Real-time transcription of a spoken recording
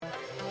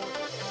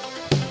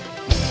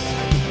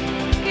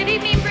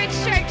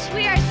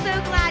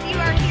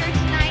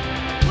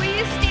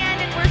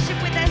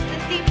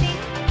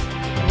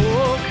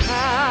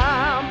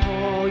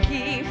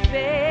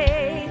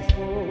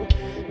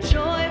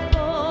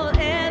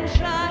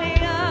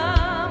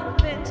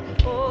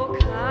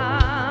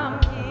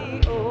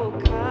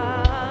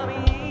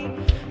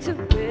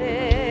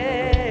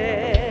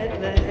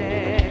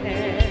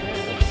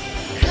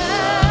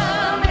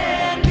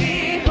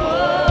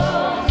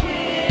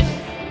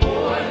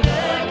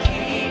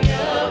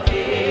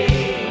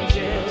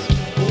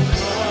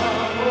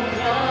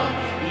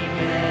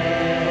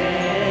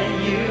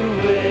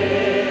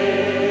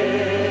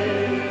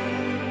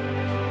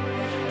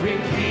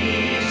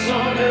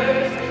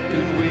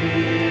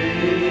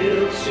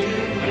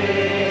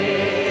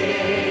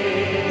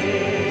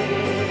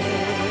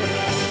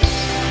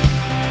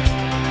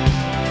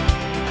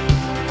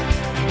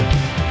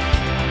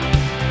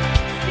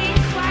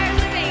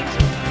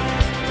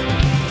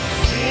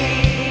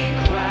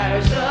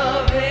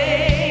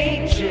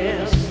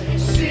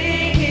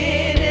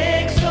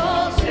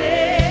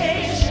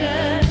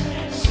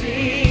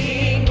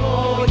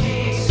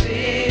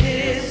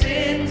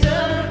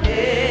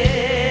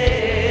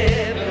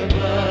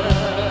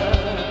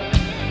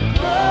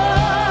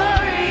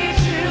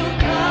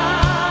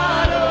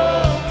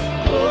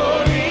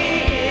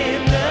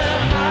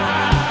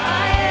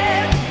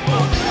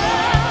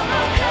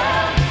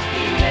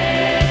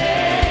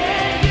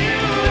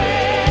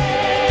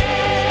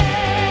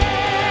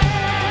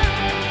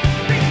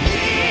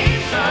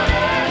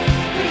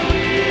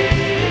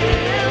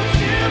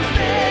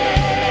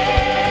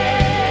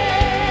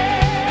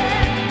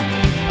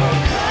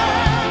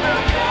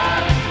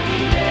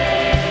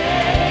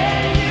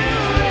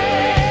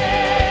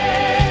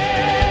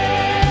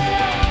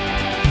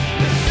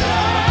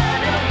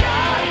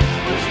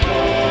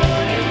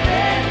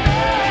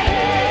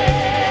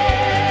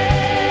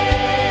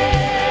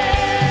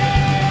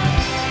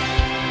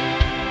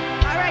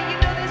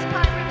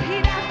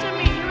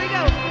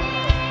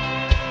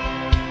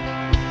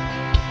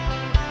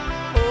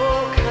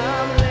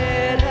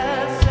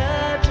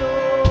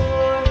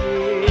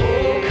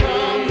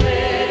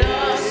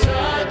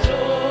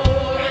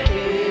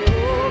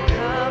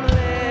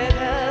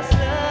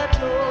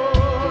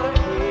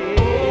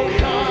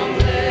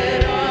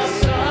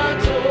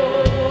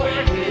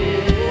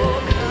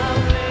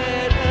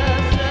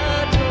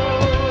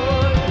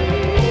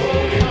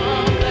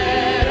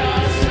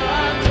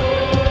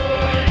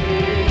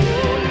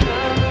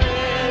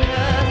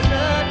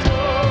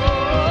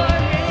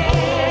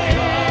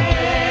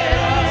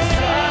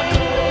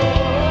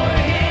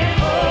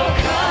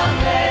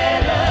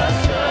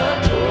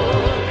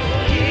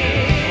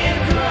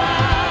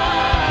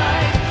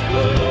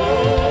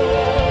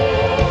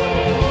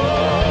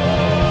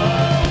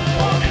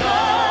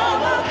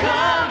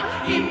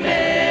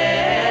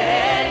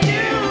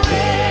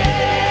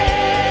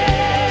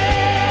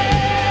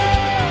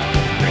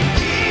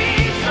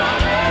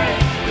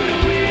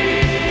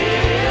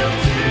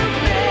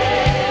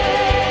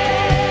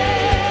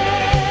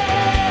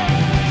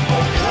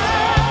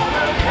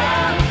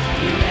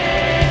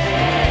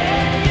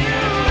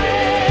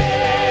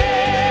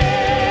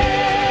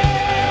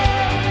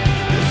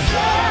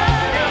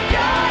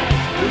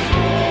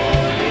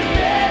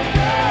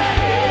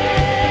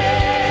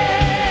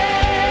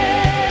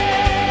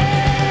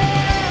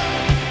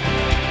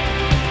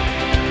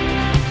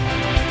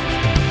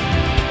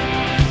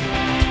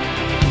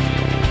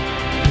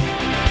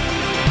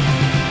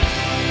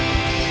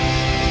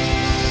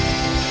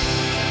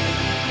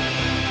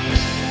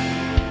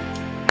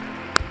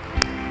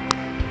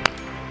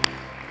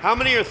How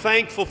many are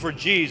thankful for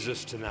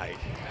Jesus tonight?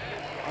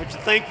 Aren't you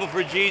thankful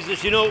for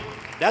Jesus? You know,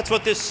 that's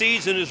what this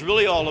season is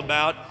really all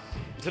about.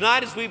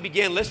 Tonight as we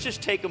begin, let's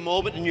just take a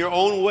moment in your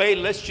own way.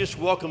 Let's just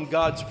welcome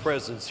God's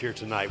presence here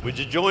tonight. Would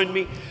you join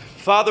me?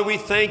 Father, we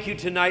thank you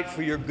tonight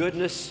for your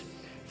goodness.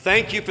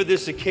 Thank you for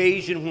this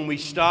occasion when we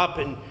stop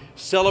and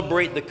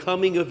celebrate the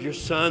coming of your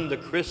Son, the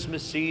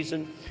Christmas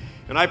season.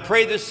 And I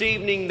pray this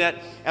evening that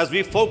as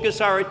we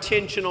focus our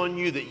attention on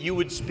you, that you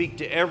would speak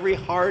to every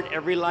heart,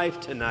 every life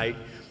tonight.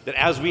 That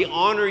as we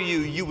honor you,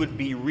 you would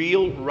be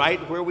real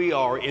right where we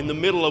are, in the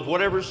middle of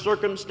whatever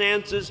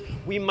circumstances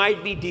we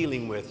might be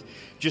dealing with.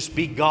 Just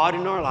be God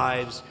in our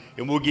lives,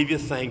 and we'll give you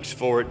thanks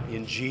for it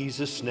in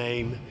Jesus'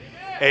 name.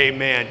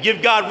 Amen.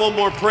 Give God one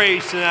more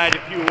praise tonight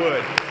if you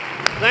would.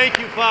 Thank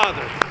you,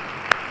 Father.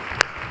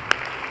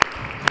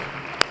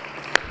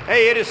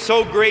 Hey, it is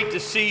so great to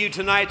see you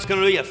tonight. It's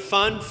going to be a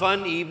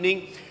fun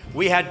evening.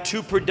 We had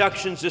 2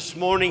 productions this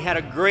morning, had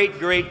a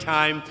great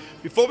time.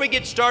 Before we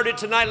get started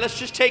tonight, let's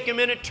just take a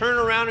minute, turn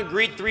around and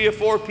greet 3 or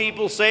 4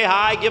 people, say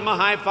hi, give them a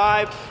high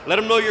five, let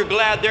them know you're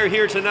glad they're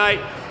here tonight,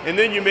 and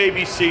then you may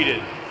be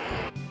seated.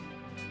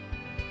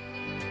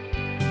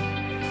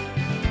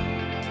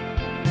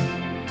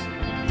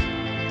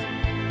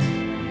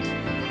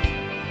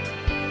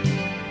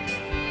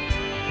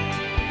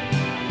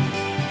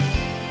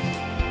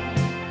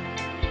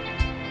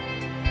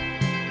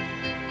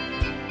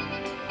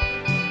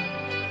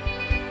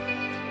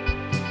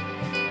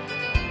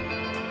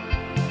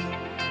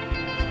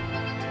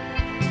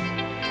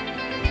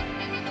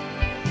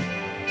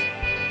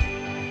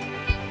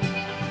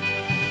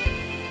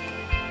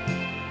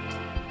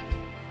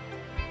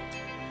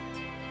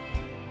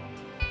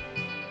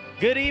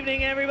 Good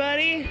evening,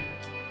 everybody.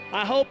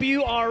 I hope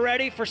you are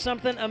ready for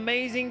something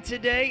amazing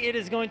today. It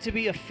is going to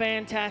be a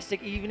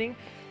fantastic evening.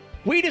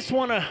 We just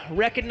want to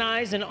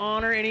recognize and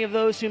honor any of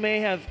those who may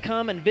have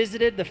come and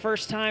visited the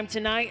first time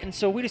tonight, and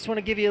so we just want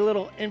to give you a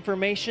little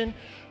information.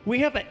 We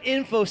have an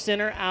info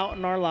center out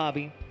in our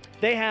lobby.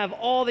 They have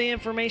all the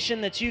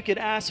information that you could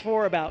ask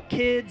for about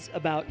kids,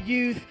 about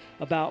youth,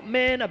 about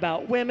men,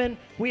 about women.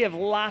 We have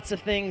lots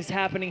of things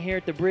happening here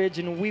at the Bridge,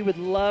 and we would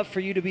love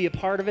for you to be a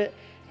part of it.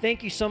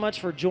 Thank you so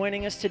much for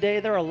joining us today.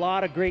 There are a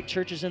lot of great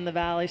churches in the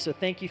Valley, so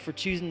thank you for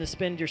choosing to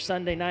spend your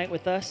Sunday night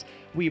with us.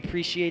 We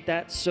appreciate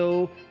that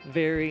so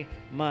very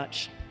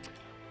much.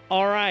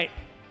 All right,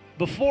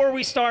 before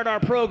we start our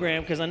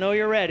program, because I know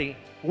you're ready,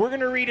 we're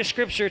going to read a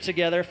scripture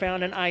together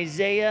found in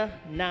Isaiah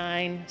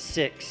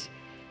 9:6.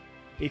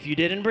 If you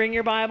didn't bring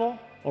your Bible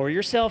or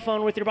your cell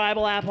phone with your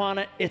Bible app on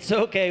it, it's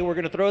okay. We're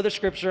going to throw the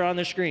scripture on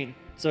the screen.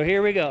 So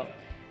here we go.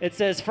 It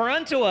says, "For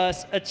unto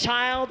us a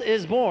child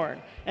is born,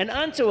 and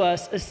unto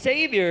us a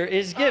Savior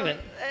is given."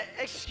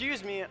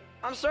 Excuse me,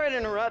 I'm sorry to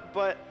interrupt,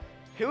 but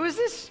who is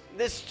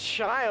this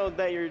child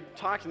that you're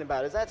talking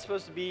about? Is that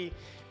supposed to be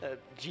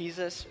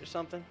Jesus or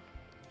something?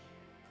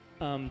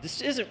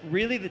 This isn't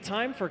really the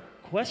time for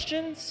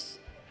questions,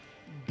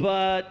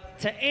 but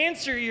to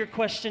answer your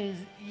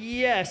questions,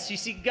 yes. You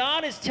see,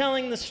 God is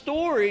telling the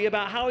story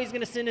about how he's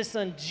going to send his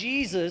son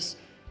Jesus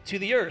to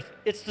the earth.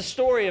 It's the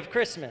story of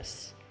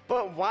Christmas.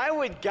 But why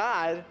would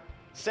God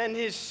send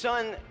his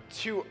son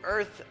to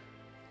earth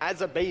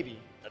as a baby?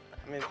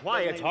 I mean,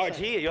 Quiet,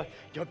 Artie.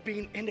 You're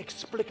being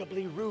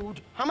inexplicably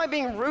rude. How am I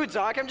being rude,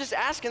 Doc? I'm just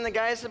asking the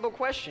guy a simple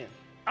question.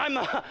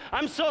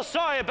 I'm so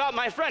sorry about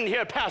my friend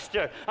here,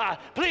 Pastor.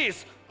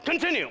 Please,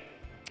 continue.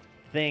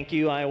 Thank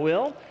you, I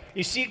will.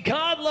 You see,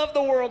 God loved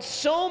the world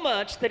so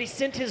much that he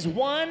sent his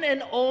one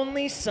and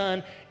only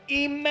son,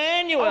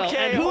 Emmanuel.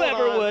 Okay, and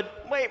whoever would...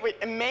 Wait,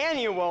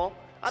 Emmanuel?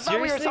 I thought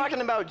we were Seriously?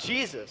 talking about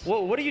Jesus.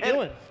 What are you And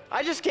doing?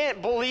 I just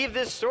can't believe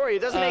this story. It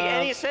doesn't make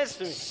any sense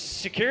to me.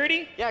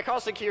 Security? Yeah, call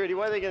security.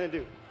 What are they going to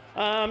do?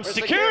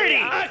 Security!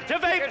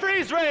 Activate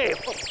freeze ray!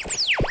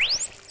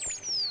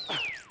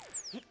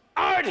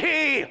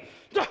 Artie!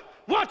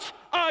 What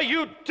are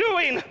you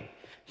doing?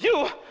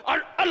 You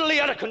are utterly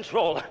out of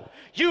control.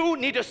 You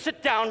need to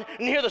sit down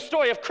and hear the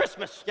story of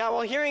Christmas. Yeah,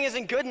 well, hearing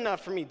isn't good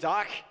enough for me,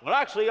 Doc. Well,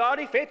 actually,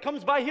 Artie, faith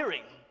comes by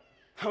hearing.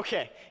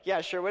 Okay,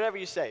 yeah, sure, whatever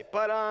you say.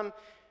 But,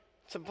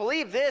 to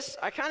believe this,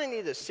 I kind of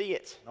need to see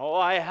it. Oh,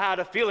 I had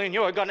a feeling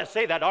you were going to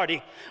say that,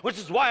 Artie, which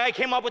is why I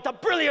came up with a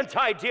brilliant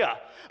idea.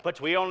 But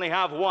we only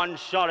have one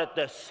shot at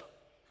this.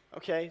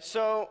 Okay,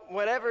 so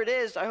whatever it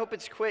is, I hope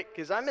it's quick,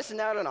 because I'm missing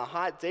out on a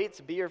hot date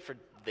to be here for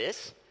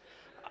this.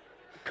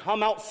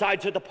 Come outside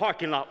to the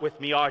parking lot with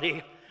me,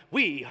 Artie.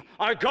 We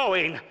are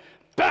going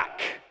back.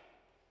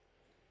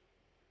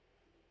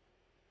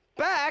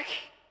 Back?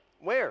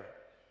 Where?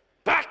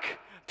 Back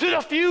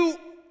to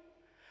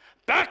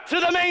Back to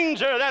the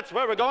manger. That's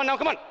where we're going now.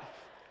 Come on.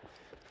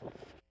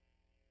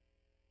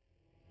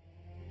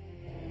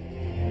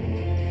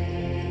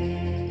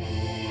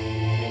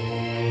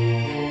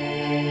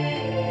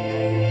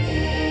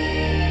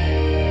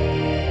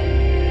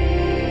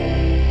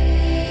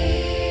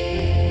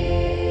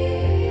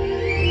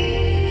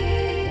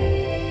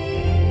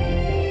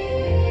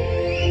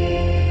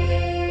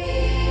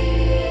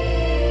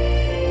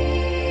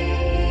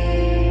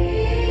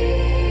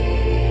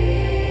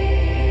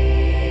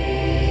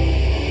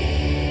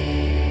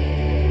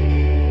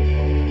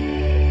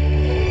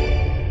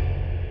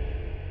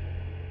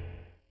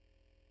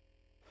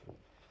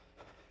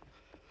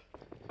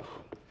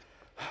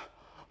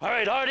 All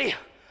right, Artie,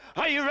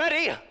 are you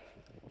ready?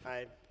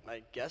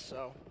 I guess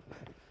so.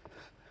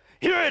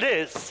 Here it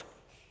is.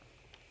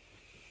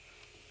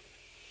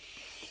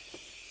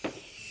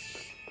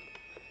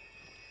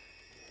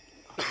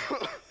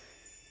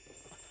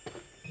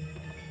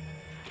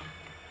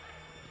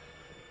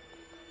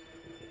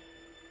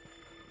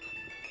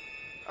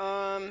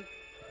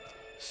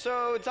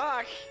 So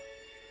Doc,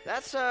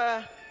 that's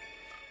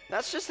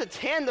just a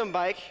tandem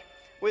bike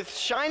with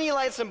shiny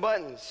lights and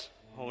buttons.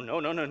 Oh,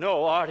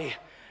 no, Artie.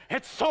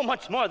 It's so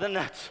much more than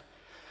that.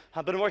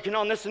 I've been working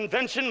on this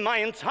invention my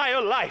entire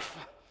life.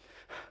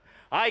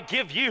 I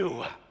give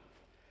you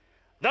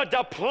the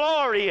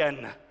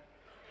DePlorean.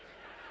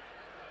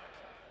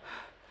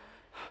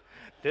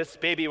 This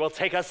baby will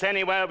take us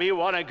anywhere we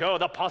want to go.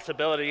 The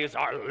possibilities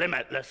are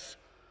limitless.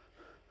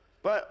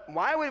 But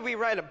why would we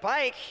ride a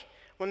bike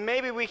when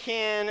maybe we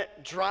can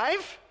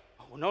drive?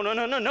 Oh,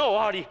 no,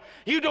 Artie.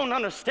 You don't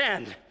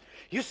understand.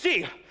 You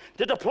see,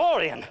 the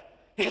DePlorean,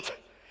 it's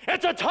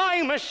a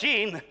time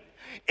machine.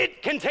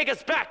 It can take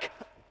us back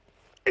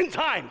in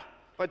time.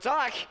 But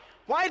Doc,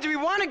 why do we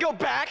want to go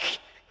back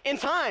in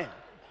time?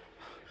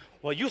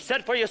 Well, you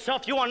said for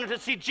yourself you wanted to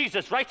see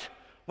Jesus, right?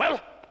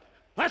 Well,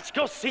 let's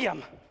go see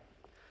him.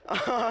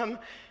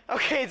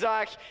 Okay,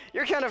 Doc,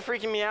 you're kind of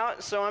freaking me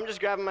out, so I'm just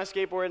grabbing my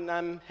skateboard and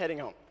I'm heading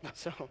home.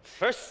 So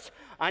First,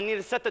 I need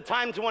to set the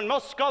time to when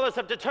most scholars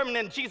have determined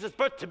in Jesus'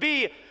 birth to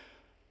be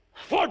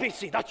 4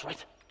 BC, that's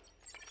right.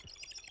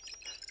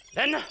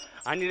 Then,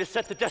 I need to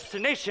set the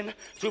destination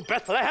to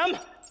Bethlehem,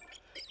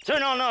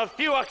 turn on a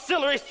few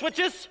auxiliary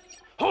switches.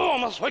 Oh,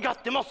 almost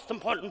forgot the most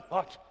important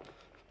part.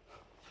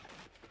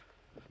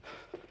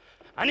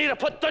 I need to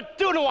put the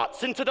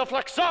Dunawatts into the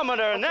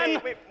flexometer, and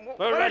then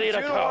we're ready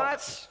to go.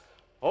 Dunawatts?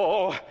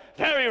 Oh,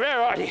 very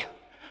rare, Artie.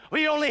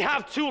 We only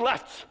have 2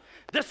 left.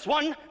 This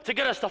one to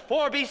get us to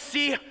 4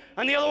 BC,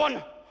 and the other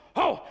one,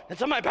 oh,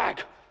 it's in my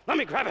bag. Let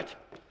me grab it.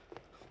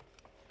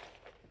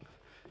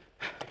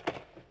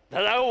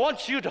 That I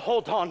want you to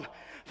hold on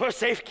for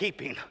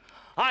safekeeping.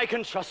 I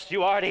can trust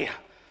you, Artie.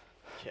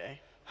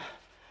 Okay.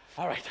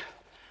 All right,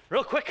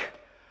 real quick,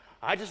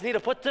 I just need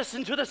to put this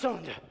into the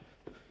cylinder.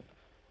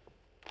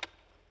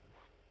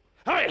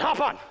 All right,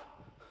 hop on.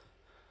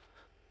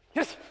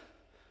 Yes.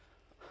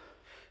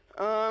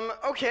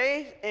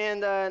 Okay,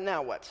 and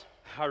now what?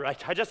 All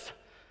right, I just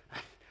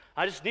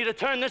need to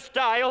turn this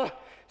dial.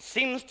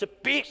 Seems to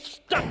be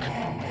stuck.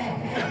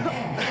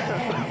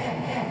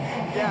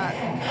 Yeah,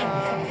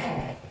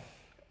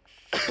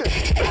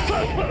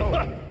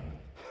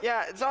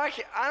 yeah, it's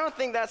actually, I don't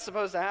think that's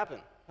supposed to happen.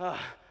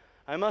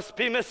 I must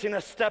be missing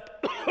a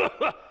step.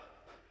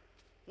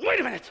 Wait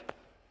a minute.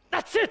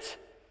 That's it.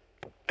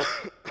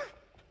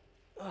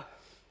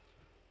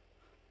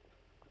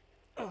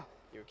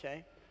 You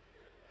okay?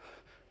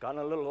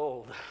 Gotten a little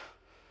old.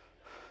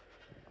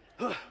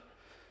 There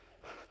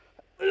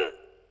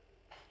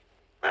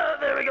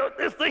we go.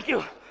 Yes, thank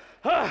you.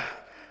 All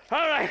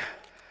right.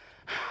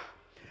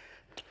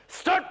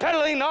 Start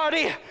pedaling,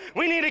 Artie.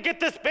 We need to get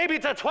this baby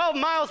to 12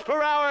 miles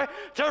per hour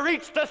to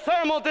reach the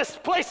thermal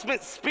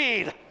displacement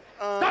speed.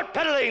 Start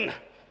pedaling.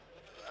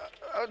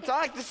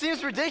 Doc, this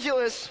seems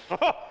ridiculous.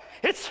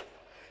 It's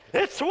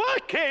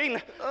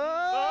working.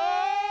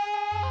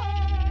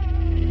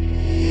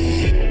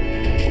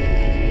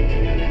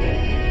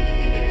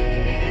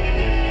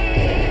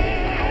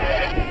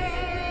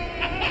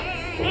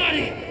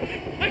 Artie,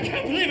 I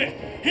can't believe it.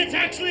 It's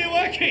actually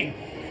working.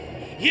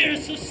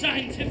 Years of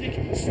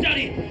scientific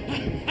study.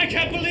 I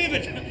can't believe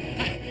it.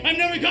 I've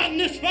never gotten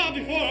this far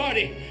before,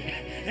 Artie.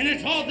 And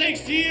it's all thanks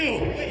to you.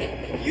 Wait,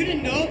 you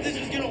didn't know if this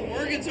was gonna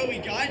work until we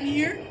got in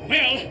here?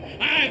 Well,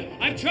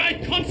 I've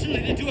tried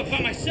constantly to do it by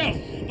myself,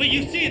 but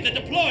you see the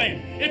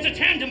deploying. It's a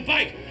tandem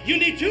bike. You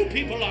need 2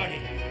 people,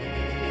 Artie.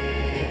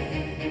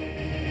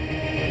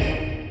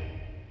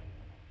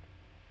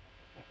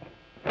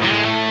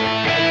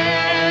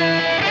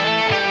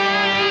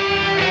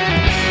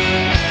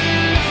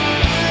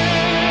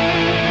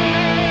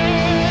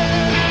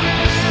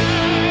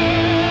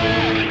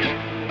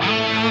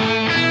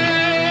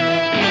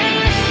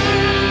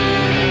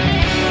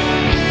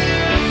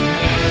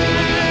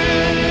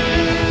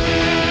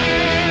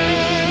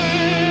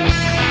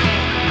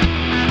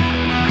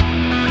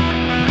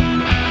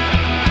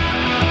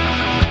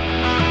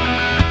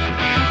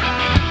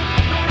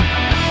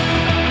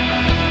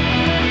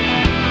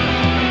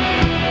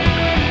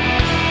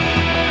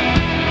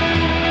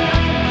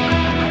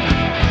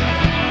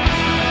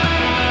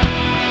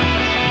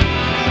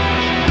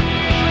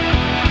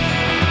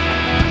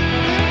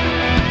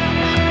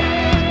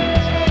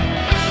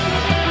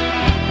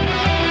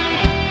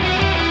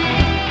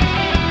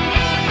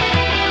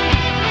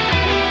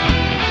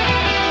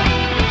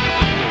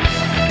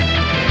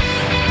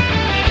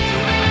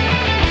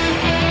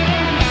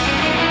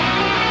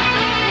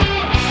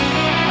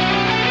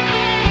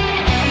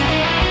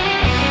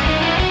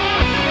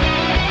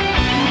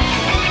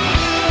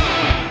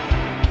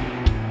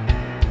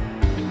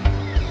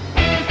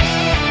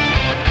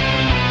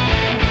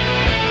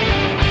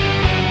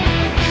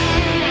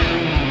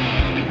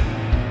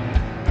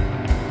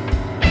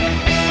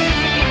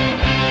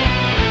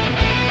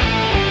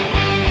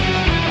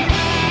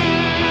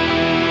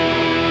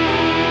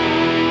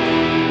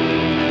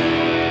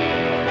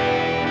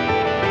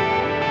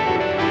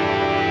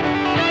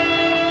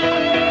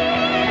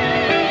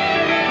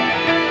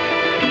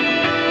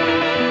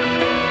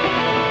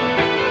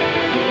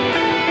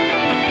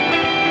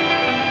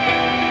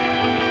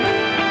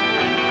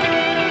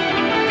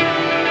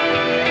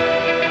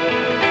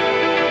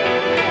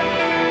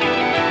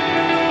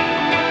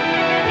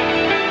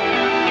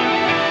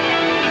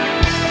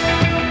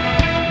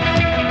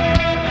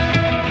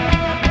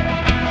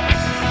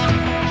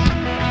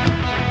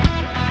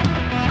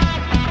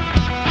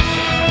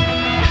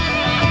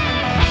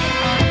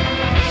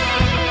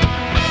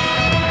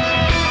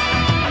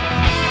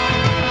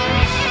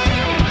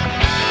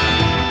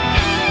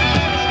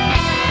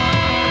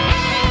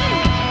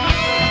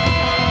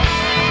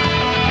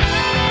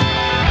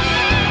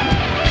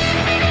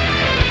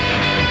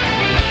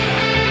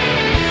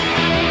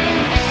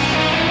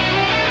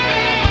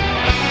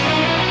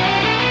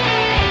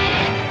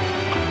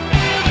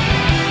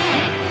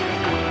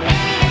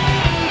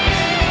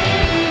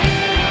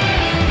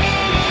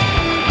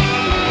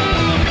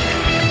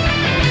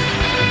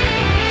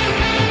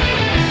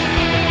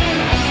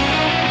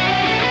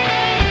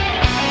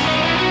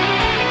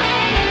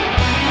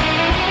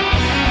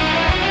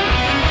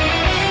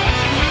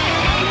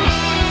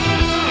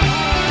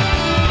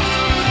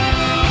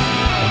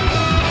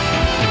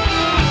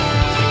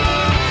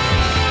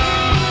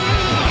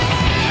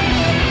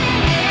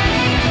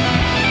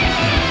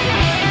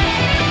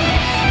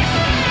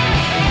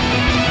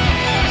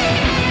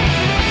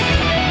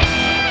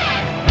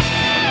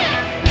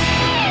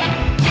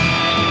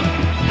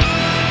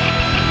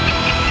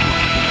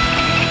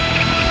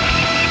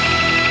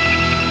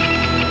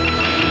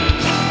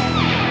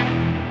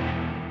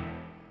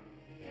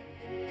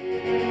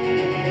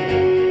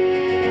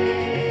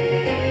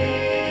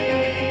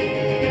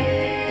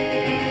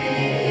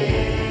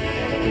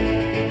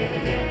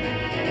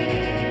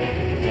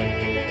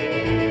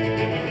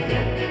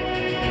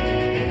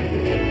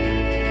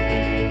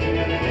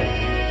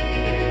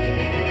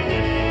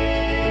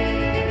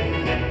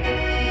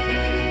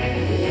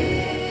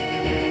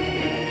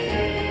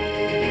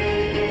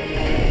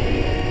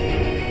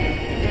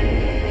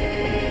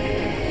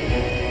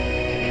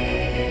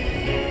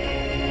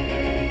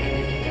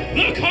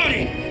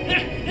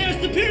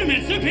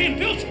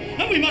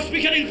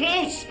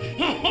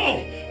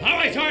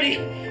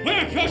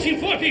 We're approaching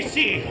 4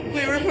 BC.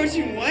 Wait, we're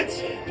approaching what?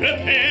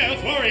 Prepare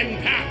for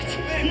impact.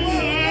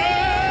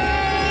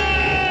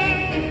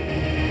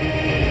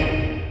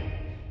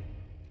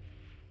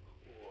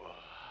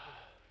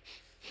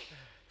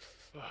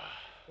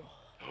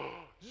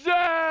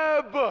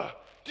 Zeb!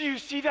 Do you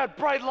see that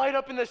bright light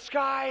up in the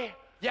sky?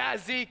 Yeah,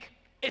 Zeke,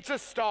 it's a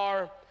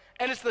star.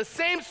 And it's the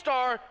same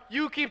star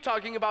you keep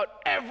talking about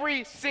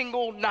every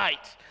single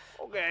night.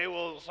 Okay,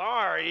 well,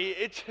 sorry.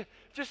 It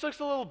just looks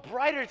a little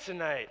brighter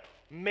tonight.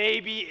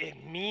 Maybe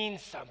it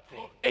means something.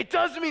 It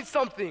does mean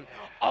something.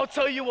 I'll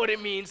tell you what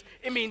it means.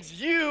 It means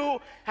you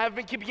have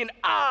been keeping an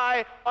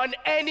eye on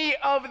any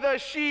of the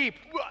sheep.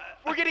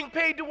 We're getting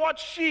paid to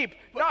watch sheep,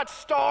 not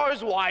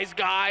stars, wise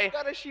guy.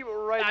 Got a sheep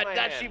right in my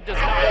That hand. sheep does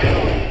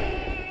not.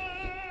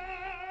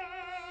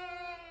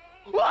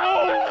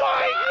 Oh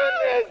my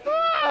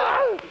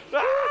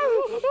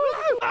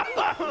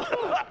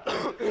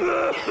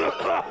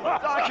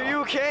Doc, are you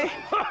okay?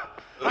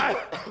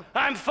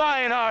 I'm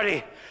fine,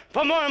 Artie.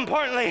 But more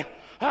importantly,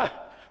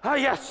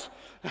 yes,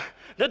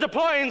 the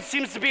deploying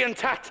seems to be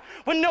intact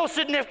with no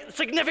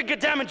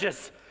significant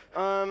damages.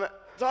 Doc,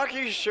 are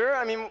you sure?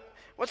 I mean,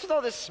 what's with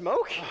all this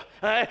smoke?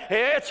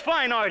 It's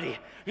fine, Artie.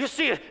 You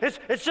see,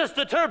 it's just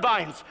the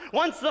turbines.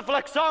 Once the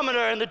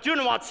flexometer and the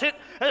dunawatts hit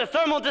the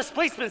thermal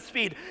displacement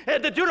speed,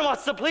 the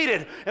dunawatts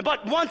depleted.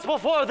 But once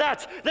before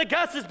that, the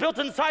gases built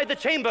inside the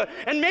chamber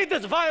and made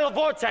this viral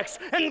vortex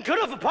and could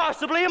have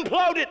possibly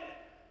imploded.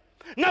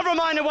 Never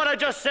mind what I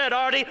just said,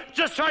 Artie.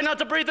 Just try not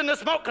to breathe in the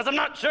smoke, because I'm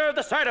not sure of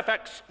the side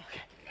effects.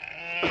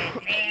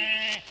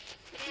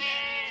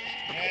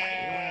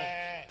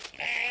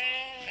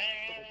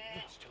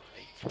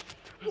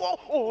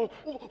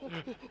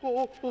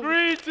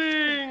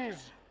 Greetings,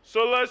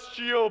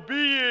 celestial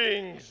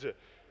beings.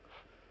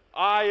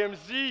 I am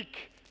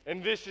Zeke,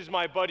 and this is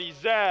my buddy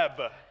Zeb.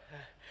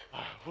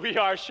 We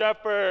are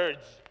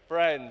shepherds,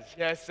 friends.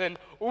 Yes, and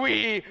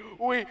we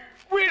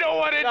don't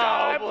want to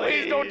die.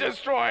 Please don't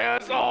destroy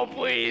us. Oh,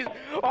 please.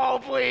 Oh,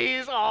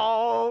 please.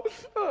 Oh.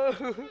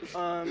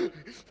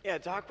 Yeah,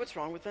 Doc, what's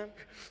wrong with them?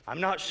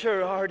 I'm not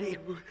sure, Artie.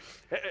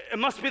 It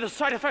must be the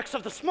side effects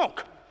of the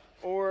smoke.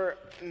 Or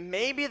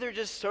maybe they're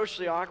just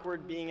socially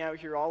awkward being out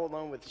here all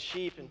alone with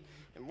sheep and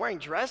wearing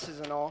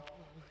dresses and all.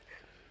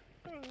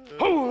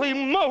 Holy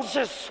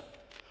Moses!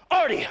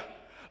 Artie,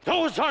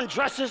 those aren't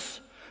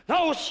dresses.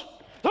 Those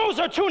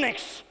are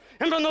tunics.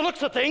 And from the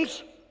looks of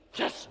things,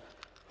 yes,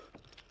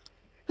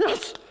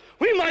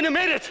 we might have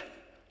made it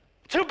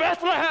to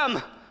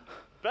Bethlehem.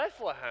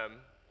 Bethlehem?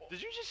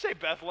 Did you just say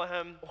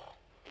Bethlehem?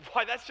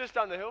 Why, that's just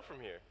down the hill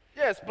from here.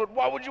 Yes, but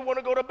why would you want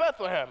to go to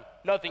Bethlehem?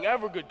 Nothing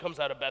ever good comes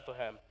out of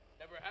Bethlehem.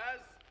 Never has,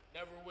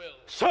 never will.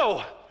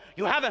 So,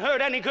 you haven't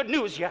heard any good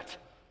news yet?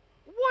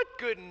 What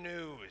good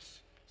news?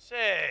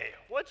 Say,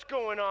 what's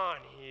going on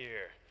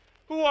here?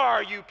 Who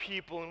are you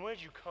people and where'd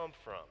you come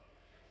from?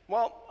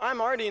 Well, I'm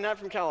Artie and I'm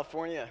from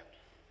California.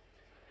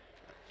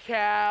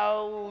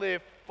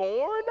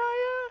 California?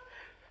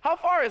 How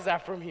far is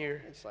that from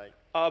here? It's like,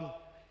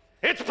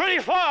 It's pretty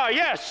far,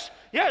 yes.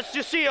 Yes,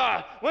 you see,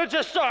 we're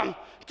just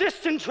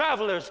distant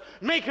travelers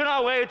making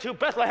our way to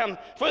Bethlehem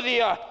for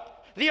the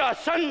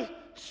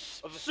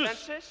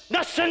census?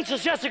 The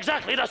census, yes,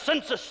 exactly, the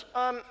census.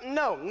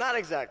 no, not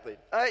exactly.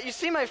 You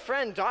see, my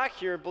friend Doc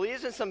here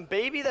believes in some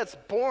baby that's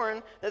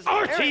born that's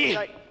Artie! apparently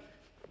like,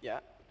 yeah,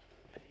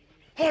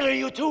 What are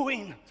you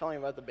doing? tell me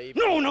about the baby.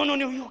 No,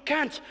 you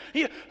can't.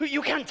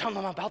 You can't tell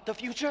them about the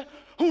future.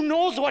 Who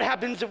knows what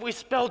happens if we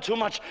spell too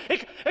much?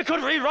 It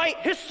could rewrite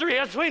history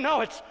as we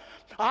know it.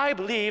 I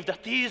believe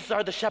that these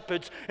are the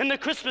shepherds in the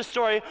Christmas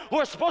story who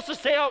are supposed to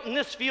stay out in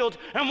this field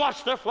and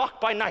watch their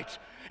flock by night.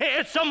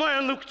 It's somewhere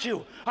in Luke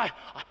 2.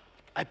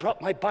 I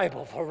brought my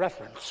Bible for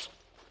reference.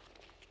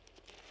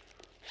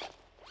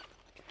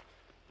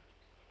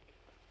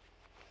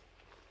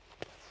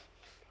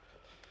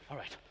 All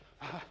right.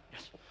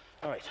 Yes.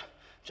 All right.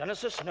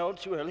 Genesis, no,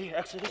 too early.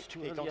 Exodus, too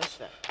early. Don't Yes.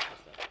 touch that.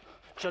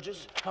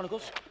 Judges,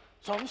 Chronicles,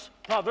 Psalms,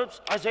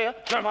 Proverbs, Isaiah,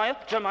 Jeremiah,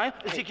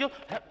 Ezekiel,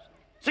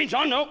 St.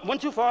 John, no, one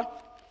too far.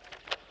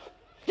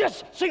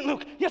 Yes, St.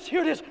 Luke, yes,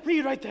 here it is.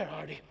 Read right there,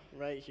 Artie.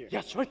 Right here.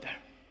 Yes, right there.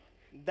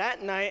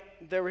 That night,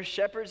 there were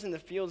shepherds in the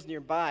fields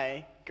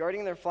nearby,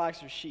 guarding their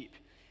flocks of sheep.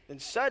 Then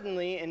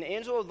suddenly, an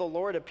angel of the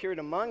Lord appeared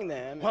among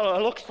them. Well,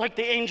 it looks like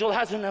the angel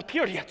hasn't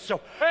appeared yet,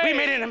 so we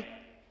made it.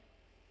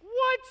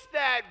 What's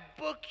that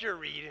book you're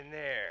reading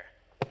there?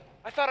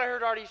 I thought I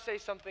heard Artie say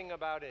something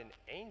about an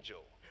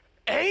angel.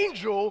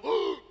 Angel?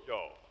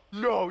 Yo.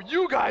 No,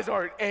 you guys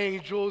aren't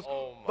angels.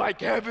 Oh my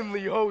like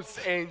heavenly hosts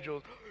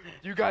angels.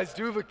 You guys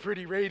do look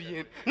pretty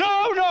radiant.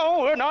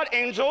 No, we're not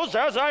angels.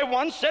 As I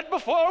once said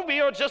before, we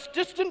are just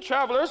distant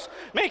travelers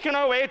making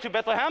our way to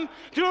Bethlehem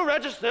to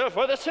register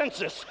for the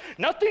census.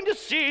 Nothing to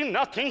see,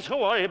 nothing to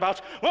worry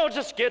about. We'll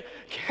just get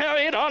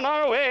carried on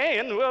our way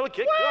and we'll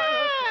get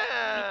going.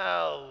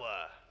 Well,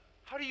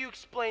 how do you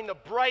explain the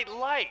bright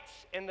lights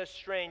and the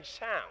strange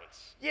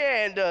sounds?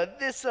 Yeah, and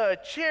this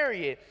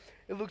chariot,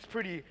 it looks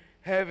pretty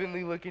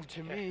heavenly looking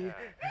to me.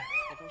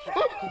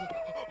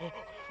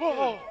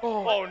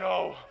 Oh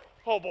no.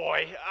 Oh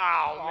boy,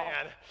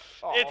 man.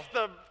 It's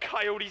the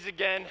coyotes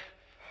again.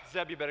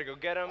 Zeb, you better go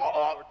get them.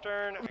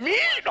 Return. Me?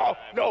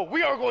 No,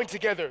 we are going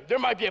together. There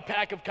might be a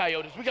pack of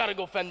coyotes. We gotta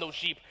go fend those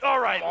sheep. All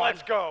right,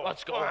 let's go.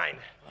 Let's go. Fine.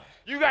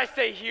 You guys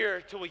stay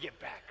here till we get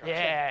back.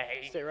 Yeah.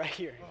 Stay right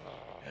here.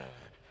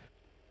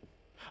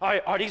 All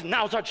right, Artie,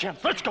 now's our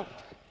chance. Let's go.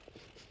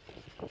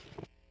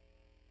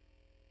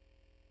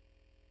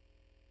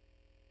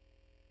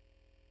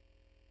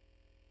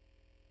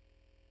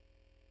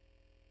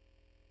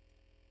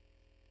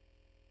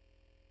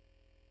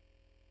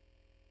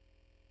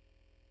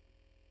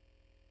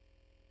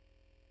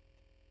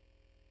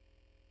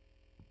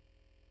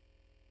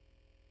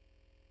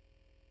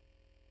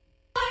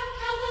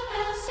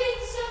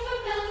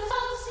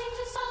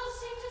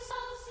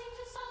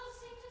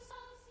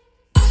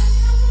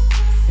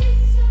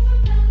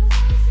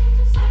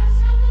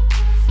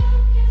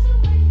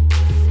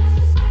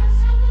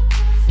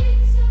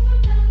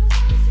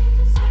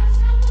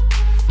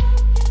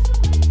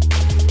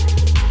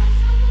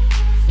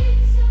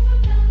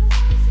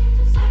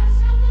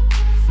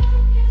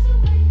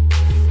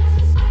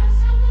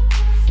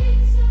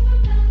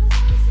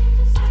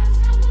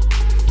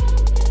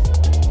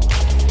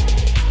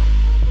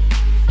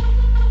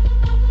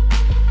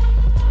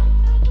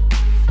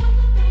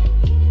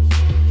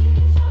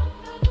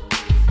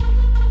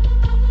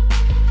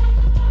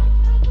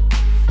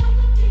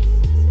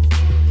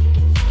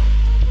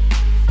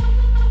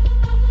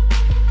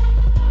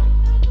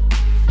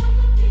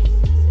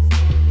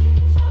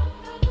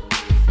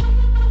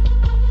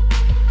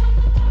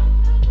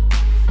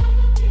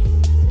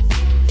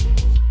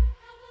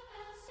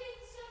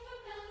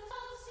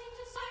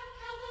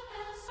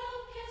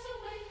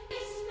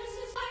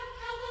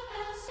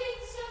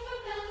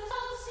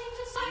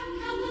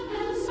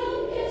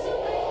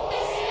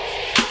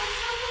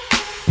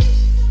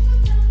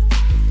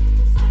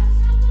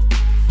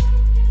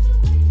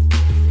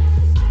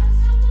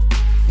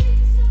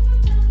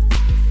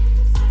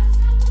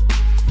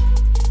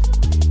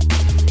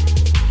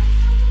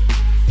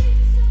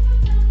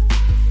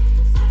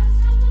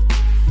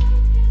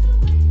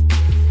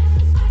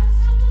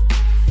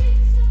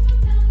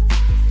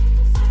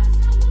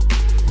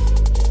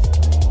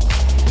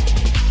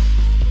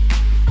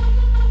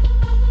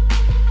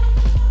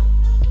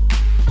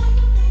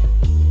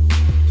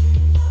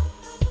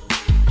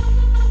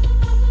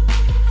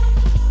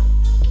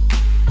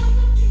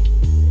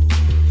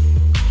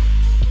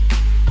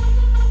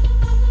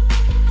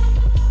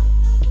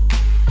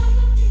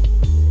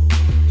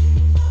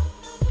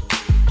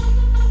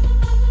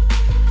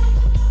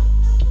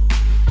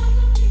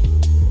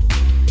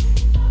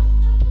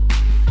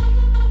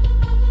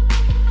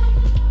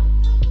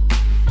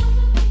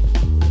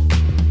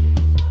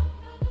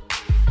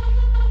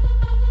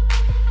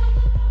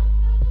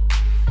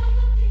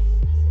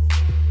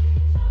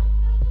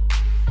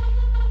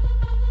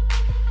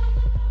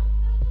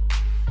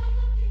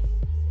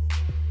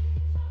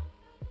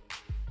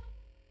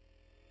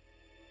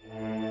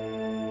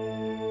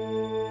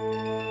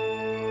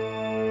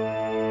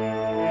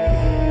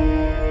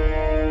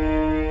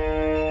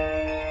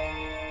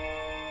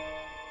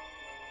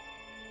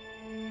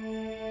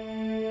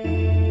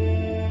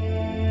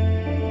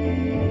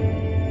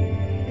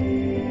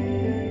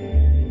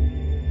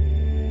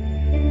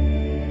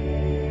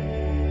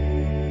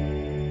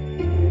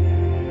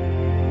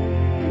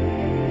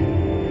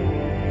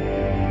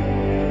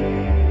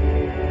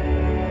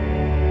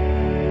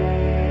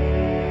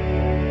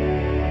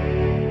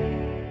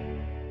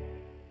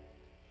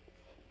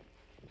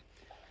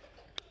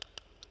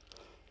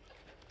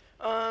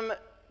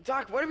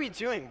 Doc, what are we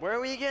doing? Where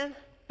are we again?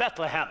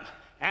 Bethlehem.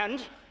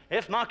 And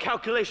if my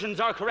calculations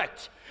are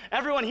correct,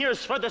 everyone here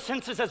is for the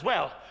census as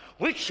well,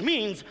 which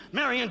means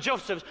Mary and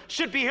Joseph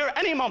should be here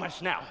any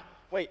moment now.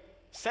 Wait,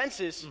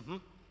 census?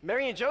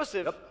 Mary and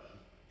Joseph? Yep.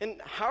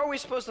 And how are we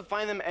supposed to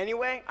find them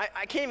anyway?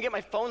 I can't even get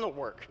my phone to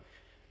work.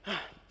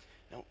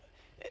 No.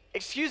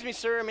 Excuse me,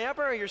 sir, may I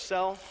borrow your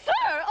cell? Sir!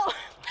 Oh,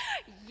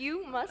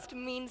 you must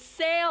mean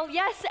sale.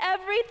 Yes,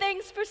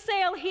 everything's for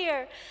sale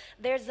here.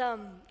 There's,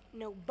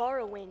 no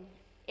borrowing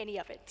any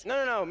of it.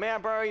 No, may I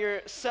borrow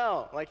your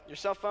cell? Like, your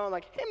cell phone,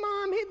 like, hey,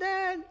 Mom, hey,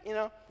 Dad, you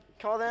know,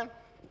 call them.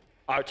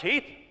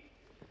 Artie?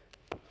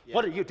 Yeah.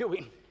 What are you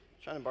doing?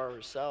 Trying to borrow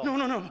her cell.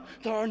 No.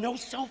 There are no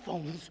cell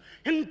phones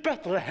in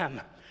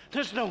Bethlehem.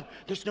 There's no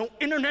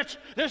internet.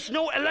 There's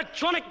no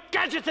electronic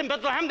gadgets in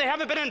Bethlehem. They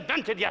haven't been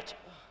invented yet.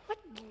 What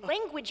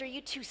language are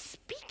you two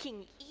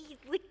speaking?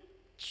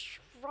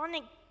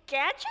 Electronic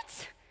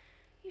gadgets?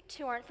 You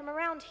two aren't from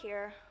around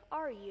here,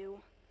 are you?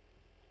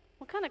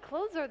 What kind of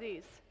clothes are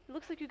these? It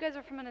looks like you guys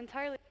are from an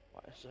entirely...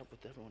 What is up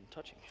with everyone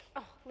touching?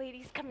 Oh,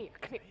 ladies, come here.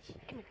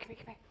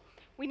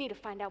 We need to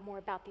find out more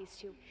about these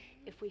two.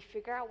 If we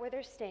figure out where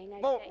they're staying, I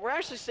Well, say... we're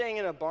actually staying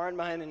in a barn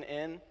behind an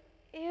inn.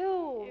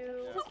 Ew,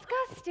 that's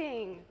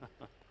disgusting.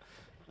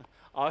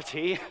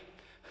 Artie,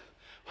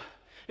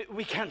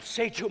 we can't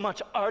say too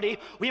much, Artie.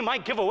 We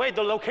might give away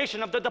the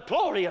location of the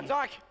DePlorean.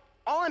 Doc,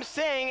 all I'm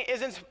saying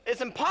is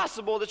it's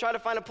impossible to try to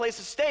find a place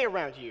to stay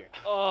around here.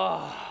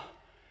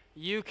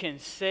 You can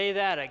say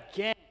that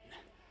again.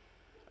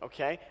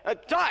 Okay.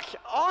 Doc,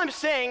 all I'm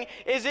saying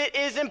is it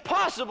is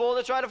impossible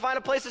to try to find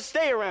a place to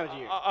stay around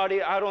here.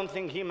 Artie, I don't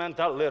think he meant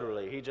that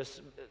literally.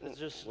 It's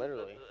just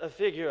literally a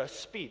figure of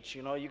speech,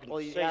 you know. You can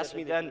you say asked it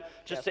me again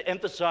just to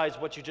emphasize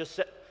what you just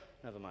said.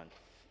 Never mind.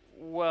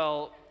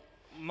 Well,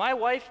 my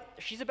wife,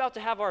 she's about to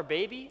have our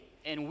baby,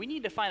 and we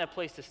need to find a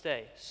place to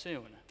stay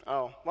soon.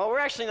 Oh, well, we're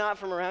actually not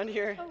from around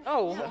here.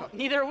 Oh, well,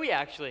 neither are we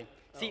actually.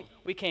 See,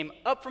 we came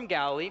up from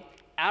Galilee,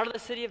 out of the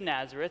city of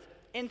Nazareth,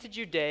 into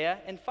Judea,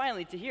 and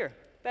finally to here,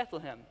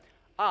 Bethlehem.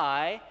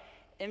 I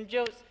am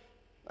Joseph.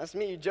 Nice to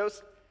meet you,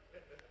 Joseph.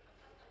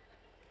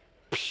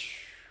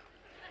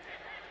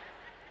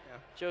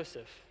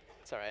 Joseph.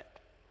 It's all right.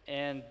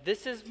 And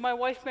this is my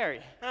wife,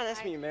 Mary. Oh, nice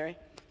to meet you, Mary.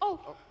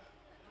 Oh.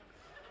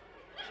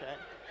 Okay.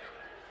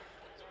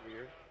 It's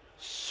weird.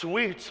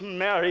 Sweet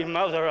Mary,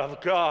 Mother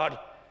of God.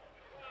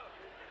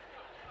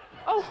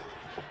 Oh.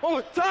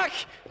 Oh, Doc!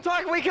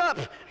 Doc, wake up!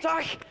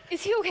 Doc!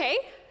 Is he okay?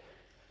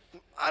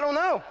 I don't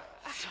know.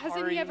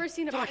 Hasn't he ever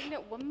seen a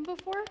pregnant woman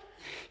before?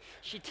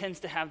 She tends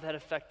to have that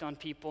effect on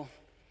people,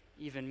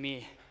 even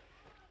me,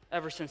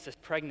 ever since this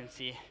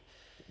pregnancy.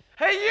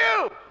 Hey,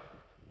 you!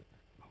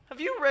 Have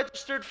you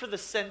registered for the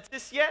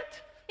census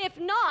yet? If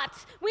not,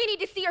 we need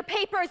to see your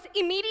papers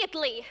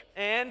immediately.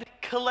 And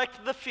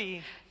collect the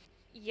fee.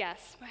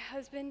 Yes, my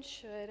husband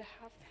should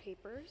have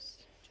papers.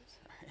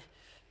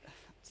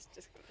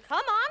 Come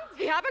on,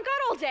 we haven't got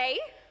all day.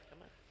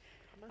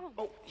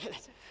 Oh,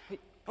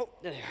 oh,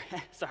 there.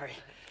 Sorry.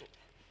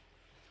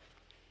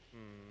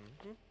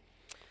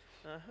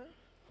 Uh-huh.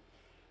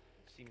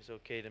 Seems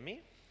okay to me.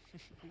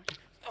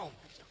 Oh,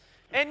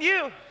 and you!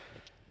 Come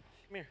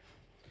here.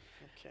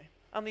 Okay.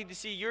 I'll need to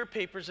see your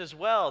papers as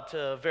well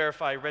to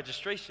verify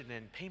registration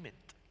and payment.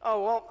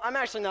 Oh, well, I'm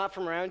actually not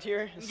from around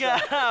here. So.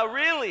 Yeah,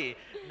 really?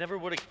 Never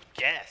would have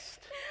guessed.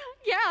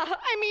 Yeah,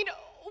 I mean,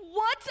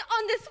 what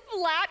on this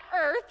flat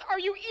earth are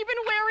you even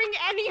wearing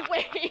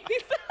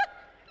anyways?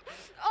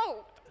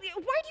 Oh, why do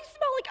you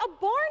smell like a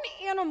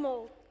barn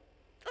animal?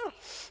 Ugh.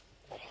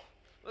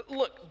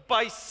 Look,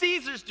 by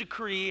Caesar's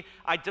decree,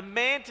 I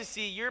demand to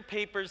see your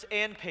papers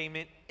and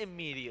payment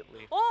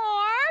immediately. Or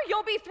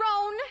you'll be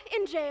thrown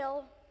in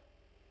jail.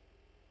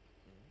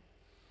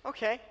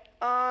 Okay.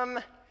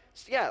 So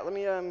yeah, let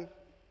me,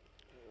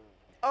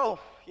 Oh,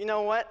 you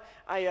know what?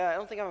 I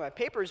don't think I have my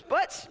papers,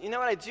 but you know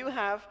what I do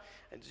have?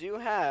 I do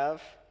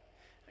have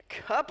a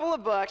couple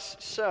of bucks,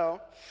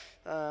 so,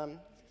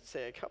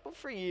 say a couple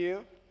for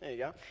you. There you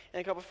go.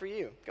 And a couple for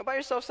you. Go buy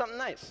yourself something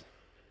nice.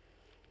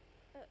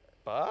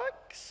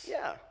 Bucks?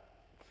 Yeah.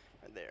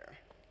 Right there.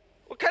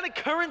 What kind of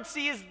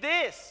currency is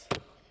this?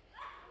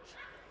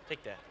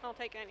 Take that. I'll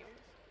take any.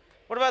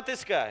 What about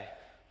this guy?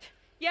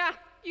 Yeah,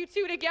 you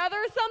two together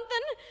or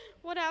something?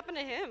 What happened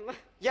to him?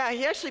 Yeah,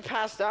 he actually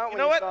passed out You when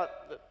know he what?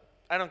 thought that,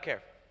 I don't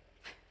care.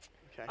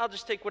 okay. I'll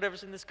just take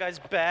whatever's in this guy's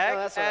bag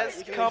No, that's all right. as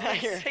You can leave that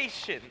here.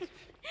 compensation.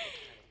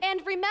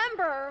 And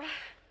remember,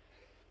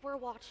 we're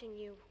watching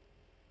you.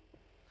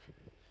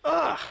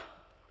 Ugh!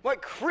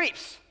 What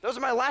creeps! Those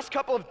are my last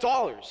couple of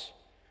dollars.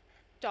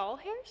 Doll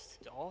hairs?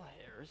 Doll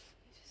hairs?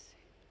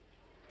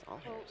 Doll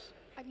hairs.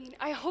 I mean,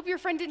 I hope your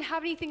friend didn't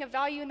have anything of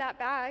value in that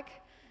bag.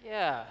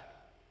 Yeah,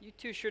 you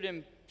two sure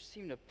didn't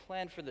seem to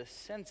plan for the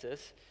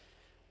census.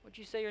 What'd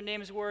you say your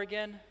names were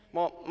again?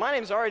 Well, my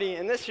name's Artie,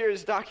 and this here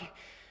is Doc.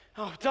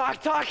 Oh,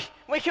 Doc,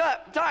 wake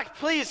up! Doc,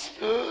 please!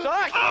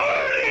 Doc!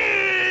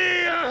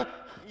 Artie!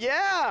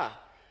 Yeah!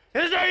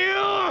 Is that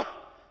you?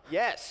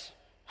 Yes.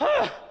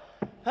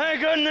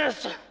 Thank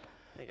goodness.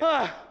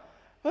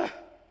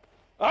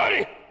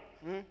 Artie!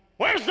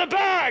 Where's the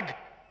bag?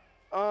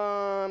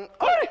 Artie!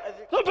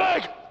 The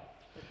bag!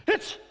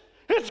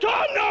 It's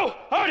gone now!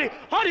 Artie!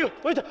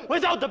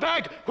 Without the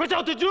bag,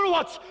 without the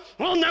jewels,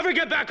 we'll never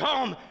get back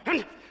home.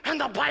 And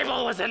the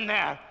Bible was in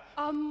there.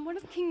 One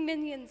of the King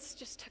Minions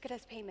just took it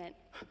as payment.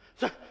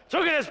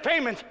 Took it as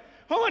payment?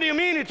 Well, what do you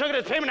mean he took it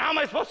as payment? How am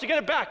I supposed to get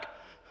it back?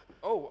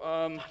 Oh,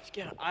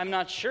 I'm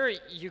not sure.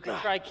 You could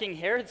try King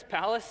Herod's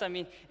palace. I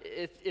mean,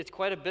 it's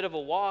quite a bit of a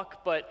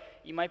walk, but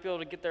you might be able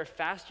to get there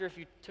faster if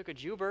you took a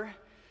Juber.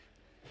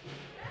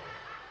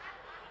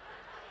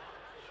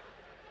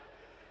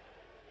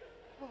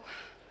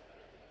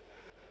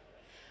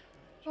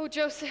 Oh,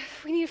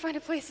 Joseph, we need to find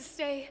a place to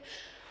stay.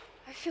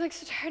 I feel like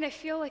so tired, and I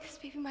feel like this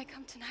baby might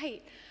come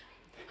tonight.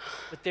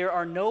 But there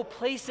are no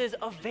places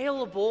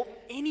available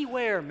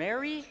anywhere,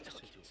 Mary. You know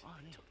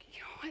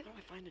what?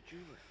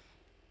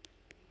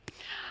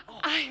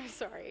 I'm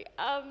sorry.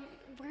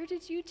 Where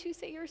did you two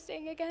say you were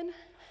staying again?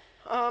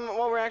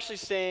 Well, we're actually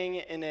staying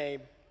in a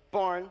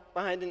barn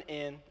behind an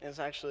inn. It's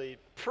actually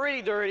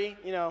pretty dirty,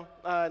 you know.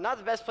 Not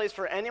the best place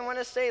for anyone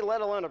to stay,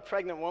 let alone a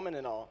pregnant woman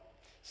and all.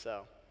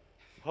 So.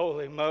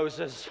 Holy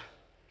Moses.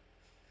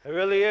 It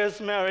really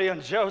is Mary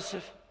and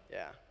Joseph.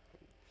 Yeah.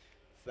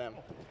 It's them.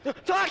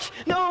 Doc,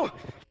 no!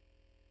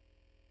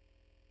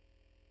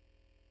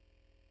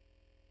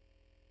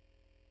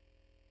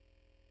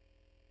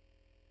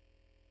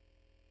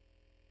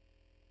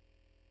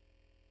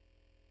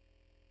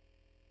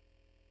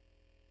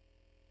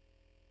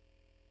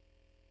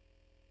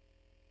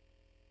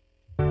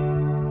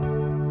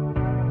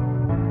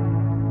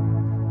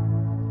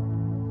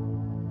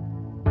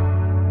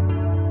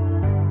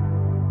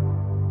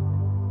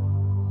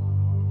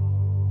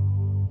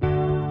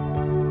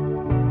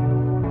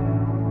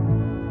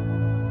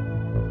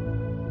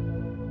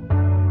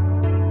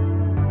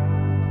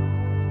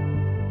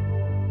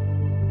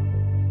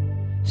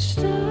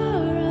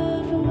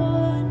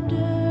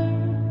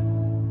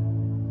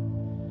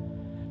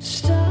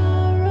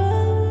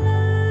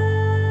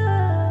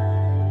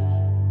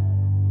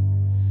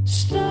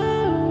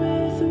 Star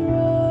with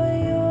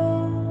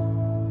royal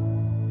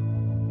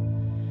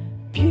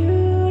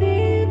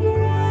beauty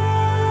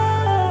bright,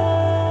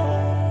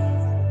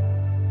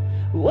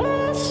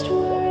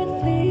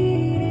 westward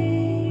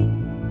leading,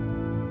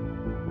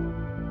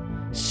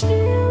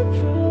 still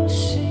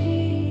proceeding.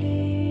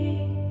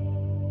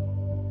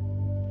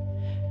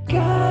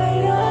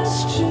 Guide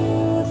us to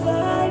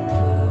thy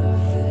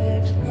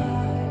perfect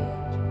light.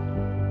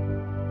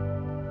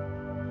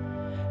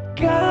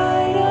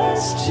 Guide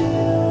us to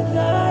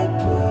thy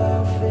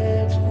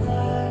perfect light.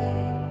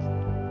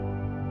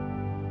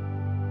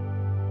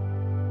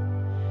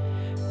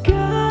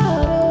 God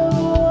of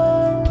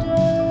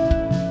wonder,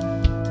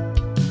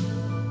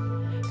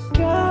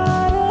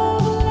 God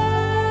of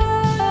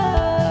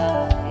light,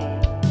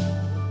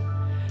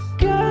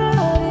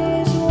 God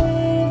is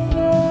with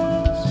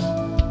us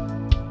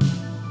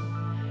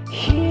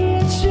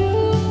here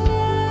tonight.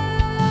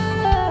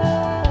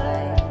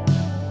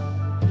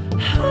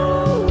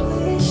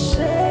 Holy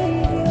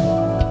Savior,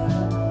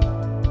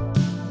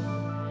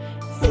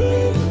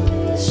 in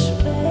this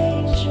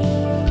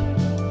manger,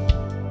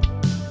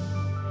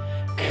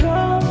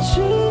 come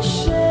to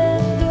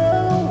set the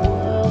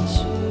world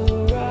to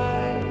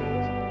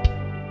right.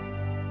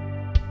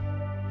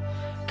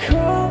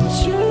 Come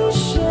to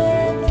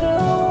set the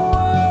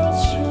world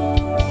to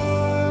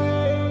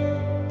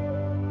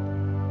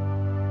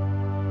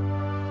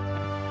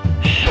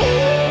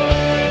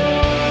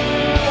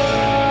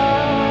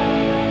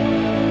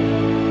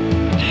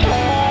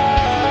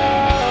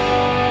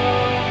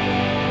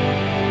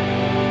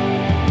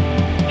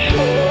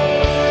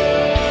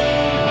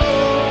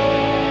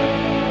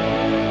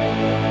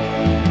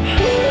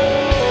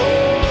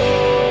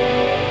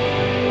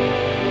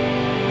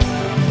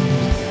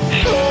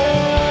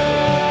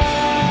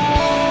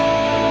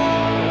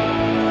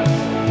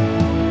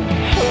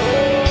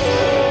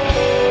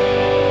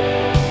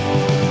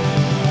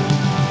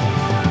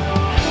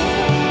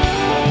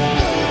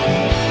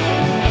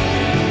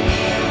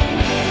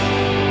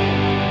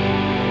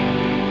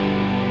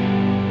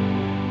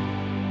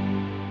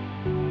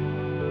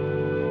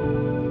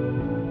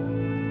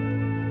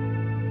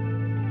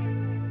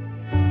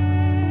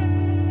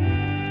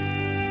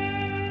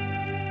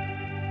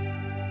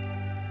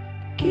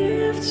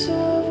gifts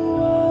of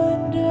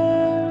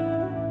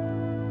wonder,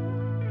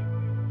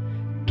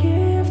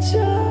 gifts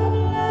of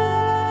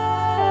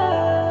light,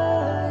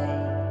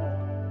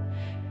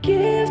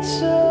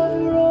 gifts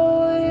of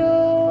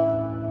royal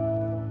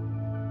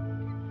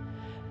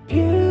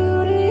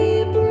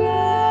beauty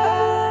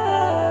bright,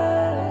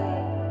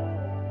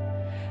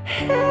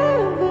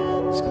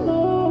 heaven's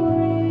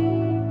glory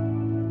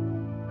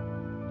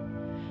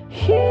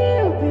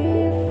here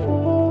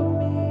before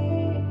me.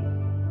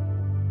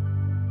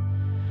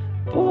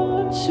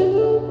 Born to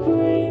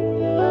bring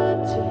the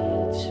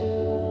dead to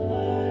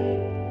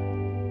life.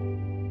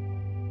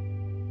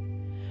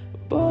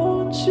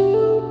 Born to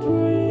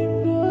bring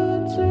the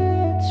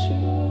dead to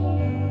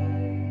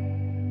life.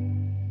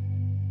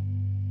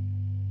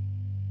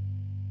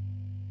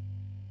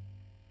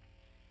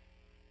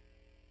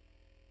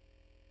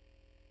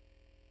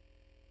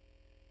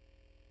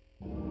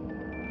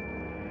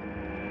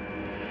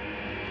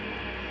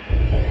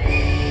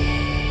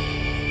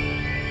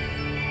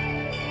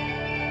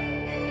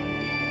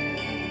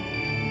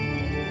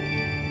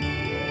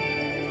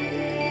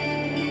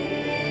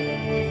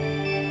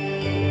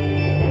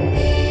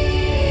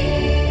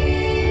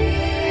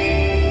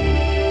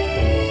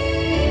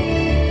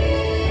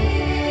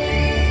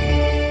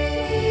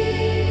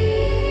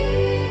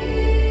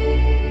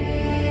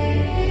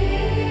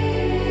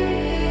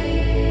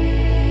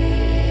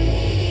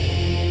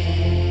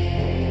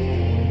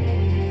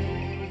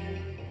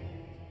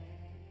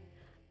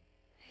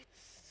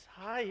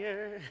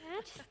 Sire,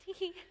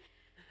 Majesty,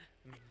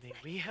 may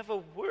we have a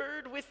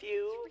word with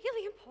you? it's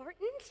really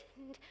important.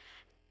 And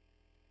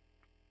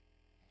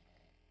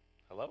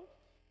Hello?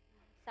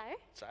 sire?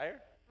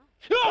 Sire?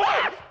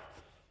 Ah!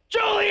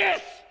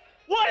 Julius!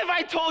 What have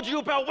I told you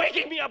about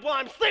waking me up while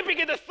I'm sleeping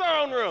in the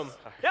throne room?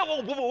 Yeah,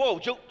 whoa.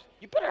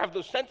 You better have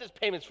those census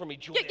payments for me,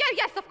 Julius.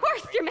 Yes, of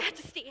course, Your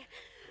Majesty.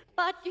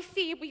 But you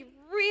see, we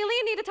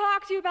really need to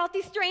talk to you about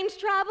these strange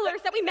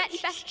travelers that we met in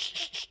I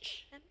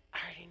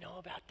already know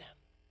about them.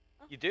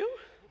 You do?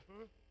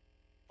 Mm-hmm.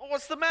 Well,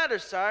 what's the matter,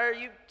 sire?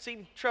 You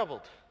seem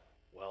troubled.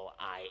 Well,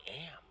 I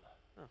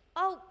am.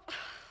 Oh,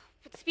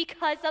 it's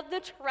because of the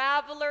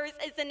travelers,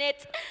 isn't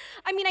it?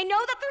 I mean, I know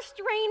that they're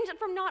strange and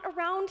from not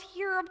around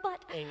here,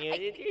 but I know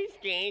that you're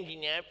strange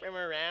and not from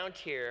around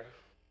here.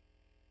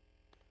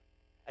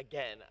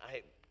 Again,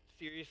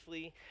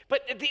 seriously?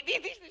 But these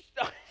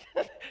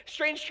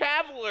strange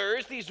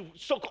travelers, these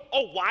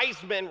so-called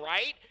wise men,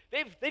 right?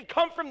 They've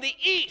come from the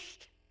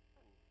east.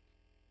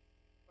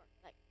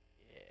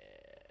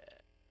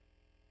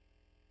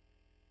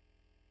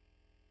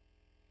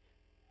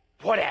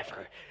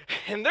 Whatever.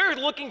 And they're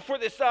looking for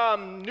this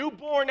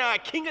newborn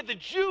king of the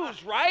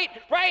Jews, right?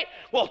 Right?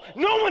 Well,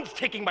 no one's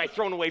taking my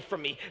throne away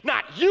from me.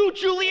 Not you,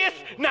 Julius.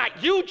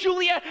 Not you,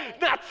 Julia.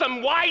 Not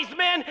some wise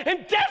man.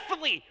 And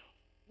definitely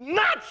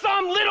Not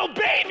some little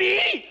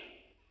baby!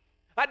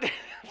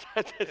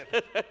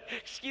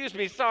 Excuse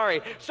me,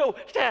 sorry. So,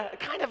 to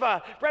kind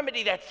of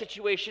remedy that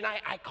situation,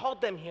 I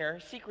called them here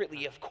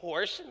secretly, of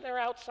course, and they're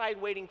outside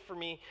waiting for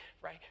me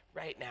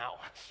right now.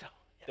 So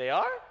They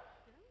are?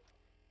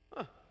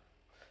 Huh.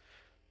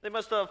 They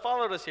must have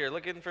followed us here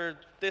looking for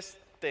this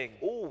thing.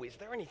 Oh, is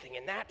there anything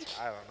in that?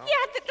 I don't know.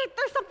 Yeah,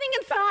 there's something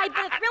inside,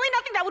 but it's really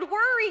nothing that would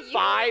worry you.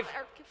 5,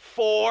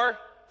 4,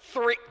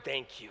 3.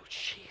 Thank you.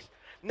 Jeez.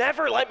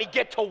 Never let me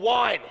get to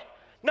 1.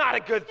 Not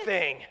a good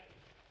thing.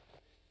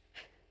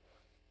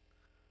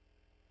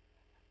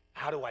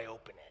 How do I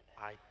open it?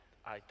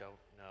 I don't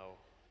know.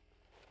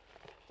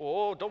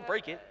 Oh, don't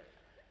break it.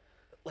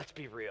 Let's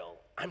be real.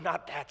 I'm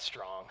not that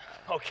strong,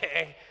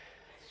 okay?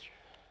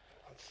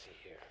 Let's see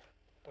here.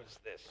 What is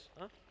this?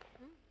 Huh?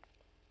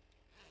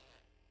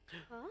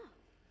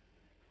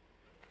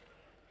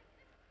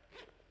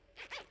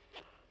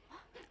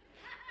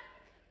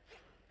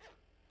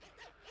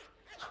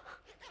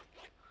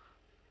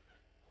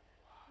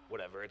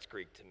 Whatever, it's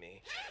Greek to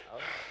me. Oh,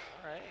 all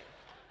right.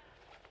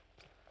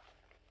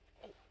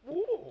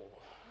 Ooh.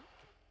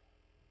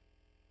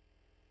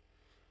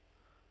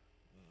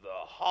 The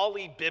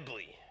Holly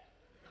Bibley.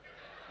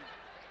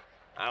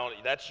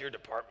 That's your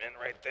department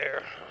right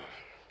there.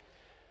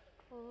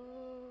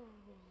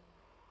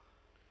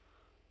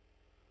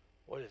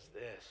 What is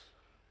this?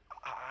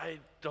 I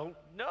don't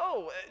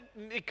know.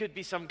 It could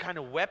be some kind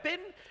of weapon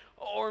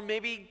or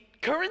maybe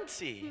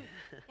currency.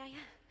 Yeah.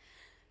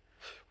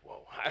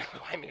 Whoa,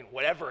 I mean,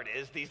 whatever it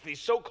is, these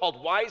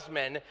so-called wise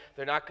men,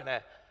 they're not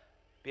gonna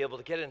be able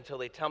to get it until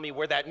they tell me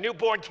where that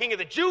newborn king of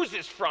the Jews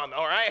is from,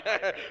 all right?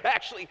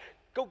 Actually,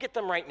 go get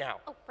them right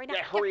now. Oh, right now?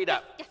 Yeah, hurry it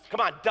up. Yes. Come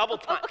on, double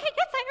time. Okay,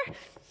 yes, sire.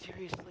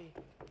 Seriously?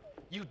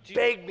 You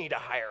begged me to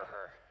hire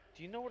her.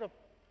 Do you know what a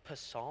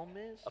psalm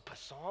is? A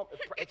psalm?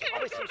 It's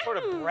probably some sort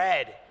of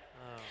bread.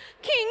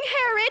 King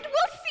Herod,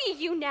 we'll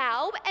see you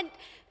now. And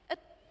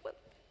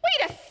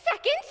wait a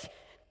second.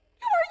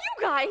 Who are you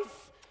guys?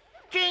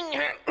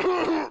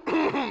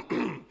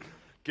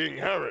 King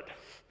Herod.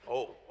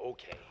 Oh,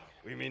 okay.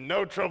 We mean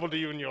no trouble to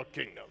you in your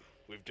kingdom.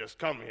 We've just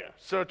come here,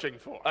 searching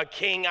for a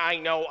king. I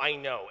know.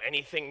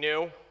 Anything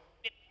new?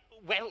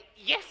 Well,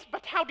 yes,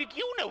 but how did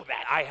you know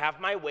that? I have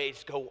my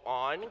ways. Go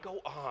on.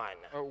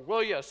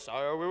 Well, yes,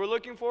 sire. We were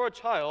looking for a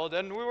child,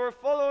 and we were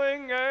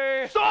following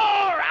a... Sir,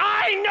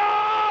 I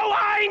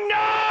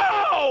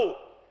know!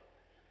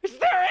 Is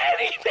there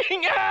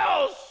anything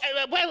else?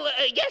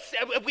 Yes,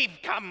 we've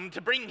come to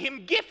bring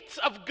him gifts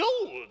of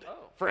gold.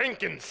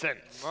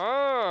 frankincense.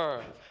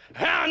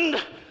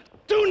 And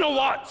do you know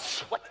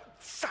what? What?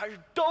 Sire,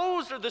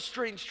 those are the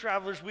strange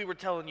travelers we were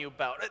telling you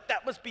about.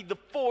 That must be the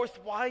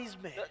 4th wise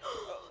man.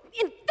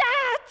 And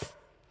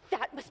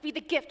that must be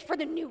the gift for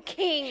the new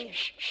king.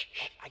 Shh.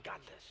 I got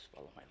this.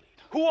 Follow my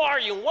lead. Who are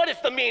you? What is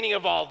the meaning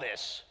of all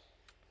this?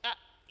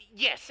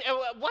 Yes,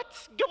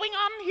 what's going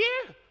on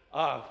here?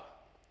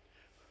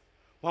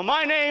 Well,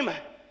 my name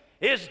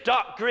is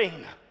Dark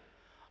Green.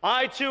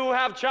 I too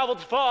have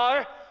traveled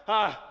far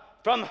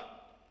from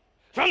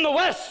the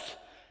west,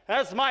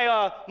 as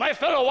my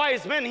fellow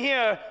wise men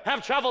here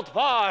have traveled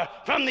far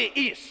from the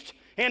east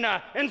in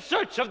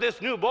search of this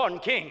newborn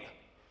king.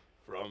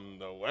 From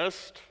the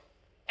west?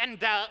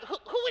 And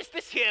who is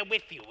this here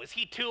with you? Is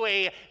he too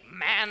a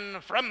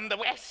man from the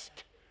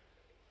west?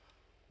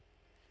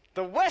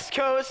 The West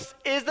Coast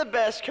is the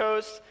best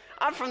coast.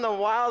 I'm from the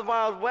wild,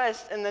 wild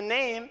west, and the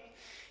name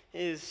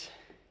is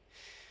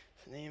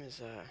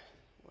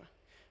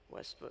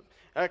Westwood.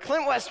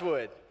 Clint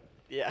Westwood.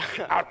 Yeah.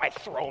 Out of my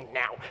throne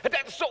now.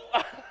 So,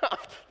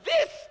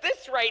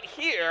 this right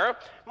here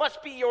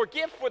must be your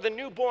gift for the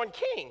newborn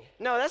king.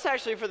 No, that's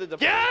actually for the...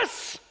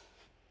 Yes,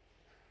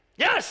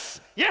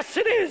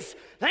 it is.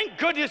 Thank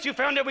goodness you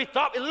found it. We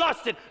thought we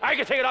lost it. I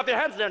can take it off your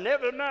hands now.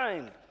 Never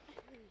mind.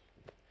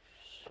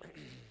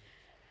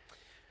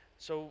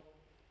 So,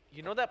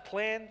 you know that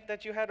plan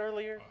that you had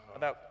earlier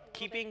about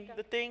keeping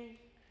the thing?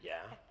 Yeah.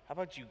 How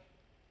about you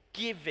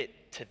give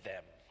it to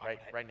them right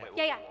now?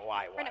 Yeah.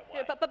 Why?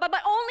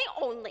 But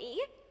only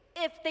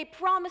if they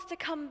promise to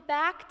come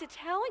back to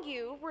tell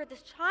you where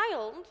this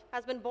child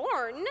has been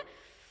born.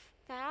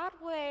 That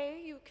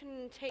way you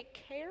can take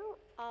care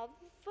of...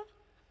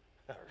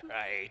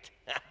 Right.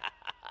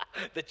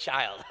 The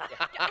child.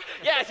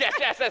 Yes.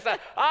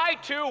 I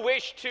too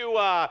wish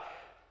to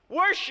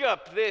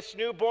worship this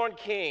newborn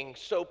king.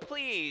 So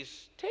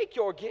please take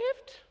your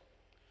gift,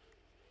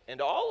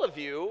 and all of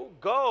you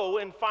go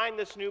and find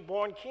this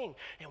newborn king.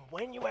 And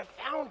when you have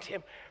found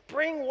him,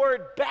 bring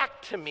word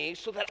back to me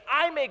so that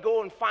I may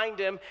go and find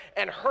him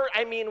and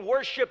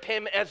worship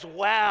him as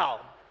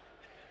well.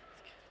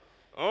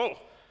 Oh,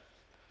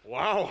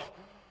 wow.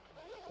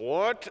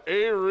 What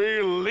a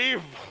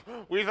relief.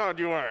 We thought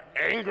you were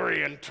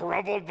angry and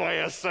troubled by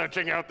us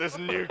searching out this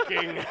new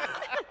king.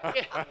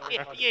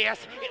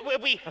 Yes,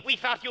 we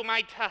thought you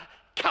might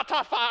cut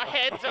off our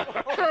heads or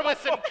throw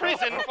us in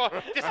prison for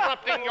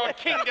disrupting your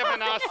kingdom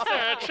in our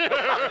search.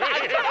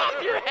 Cut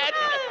off your head?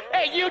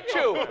 Hey, you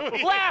two,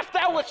 laugh,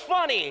 that was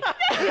funny.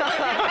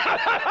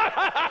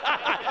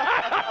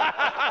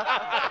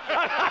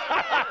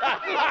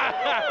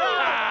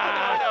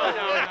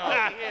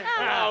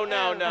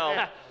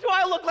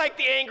 like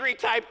the angry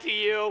type to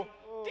you.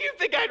 Do you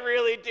think I'd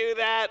really do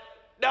that?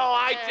 No,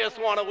 I just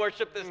want to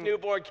worship this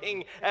newborn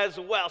king as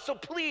well. So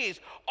please,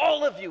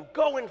 all of you,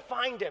 go and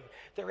find him.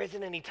 There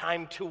isn't any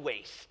time to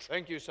waste.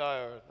 Thank you,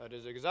 sire. That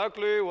is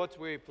exactly what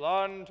we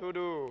plan to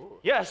do.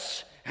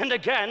 Yes, and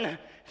again,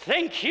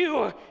 thank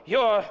you,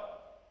 your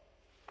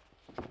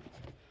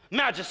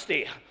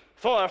majesty,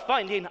 for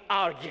finding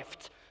our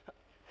gift.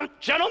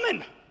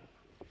 Gentlemen,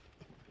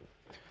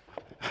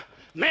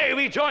 may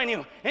we join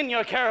you in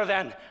your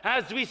caravan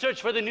as we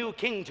search for the new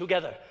king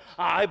together.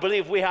 I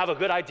believe we have a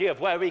good idea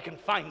of where we can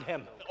find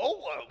him. Oh,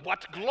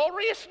 what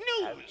glorious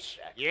news!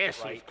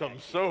 Yes, we've come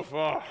so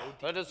far.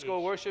 Let us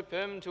go worship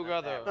him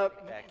together.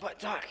 But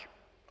Doc,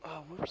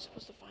 we were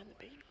supposed to find the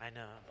baby. I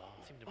know.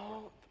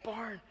 Oh, the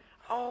barn.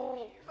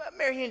 Oh,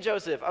 Mary and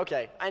Joseph.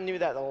 Okay, I knew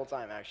that the whole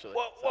time, actually.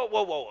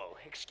 Whoa.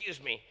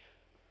 Excuse me.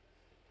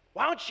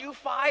 Why don't you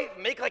five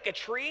make like a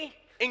tree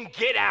and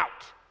get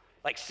out?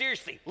 Like,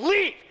 seriously,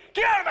 leave!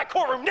 Get out of my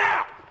courtroom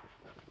now!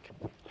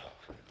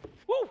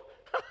 Woo!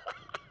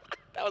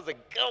 That was a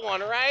good one,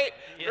 right?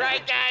 Yeah.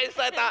 Right, guys?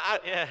 I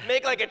thought I'd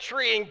make like a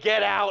tree and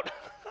get out.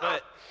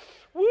 But,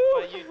 Woo!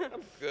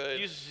 I'm good.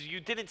 You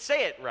didn't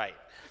say it right.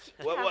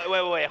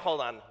 Wait,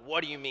 hold on.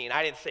 What do you mean?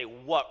 I didn't say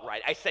what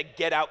right. I said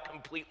get out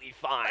completely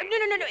fine.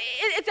 No.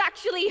 It's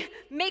actually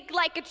make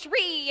like a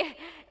tree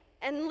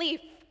and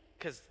leaf.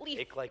 Because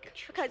make like a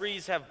tree.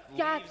 Trees have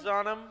leaves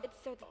on them. It's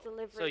so the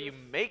delivery. So you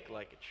make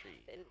like a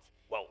tree.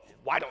 Well,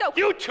 why don't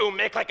you two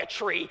make like a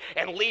tree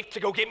and leave to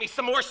go get me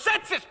some more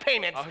census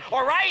payments? Okay.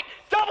 All right?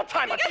 Double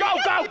time. Let's go!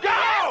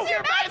 Yes,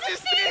 Your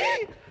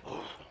Majesty!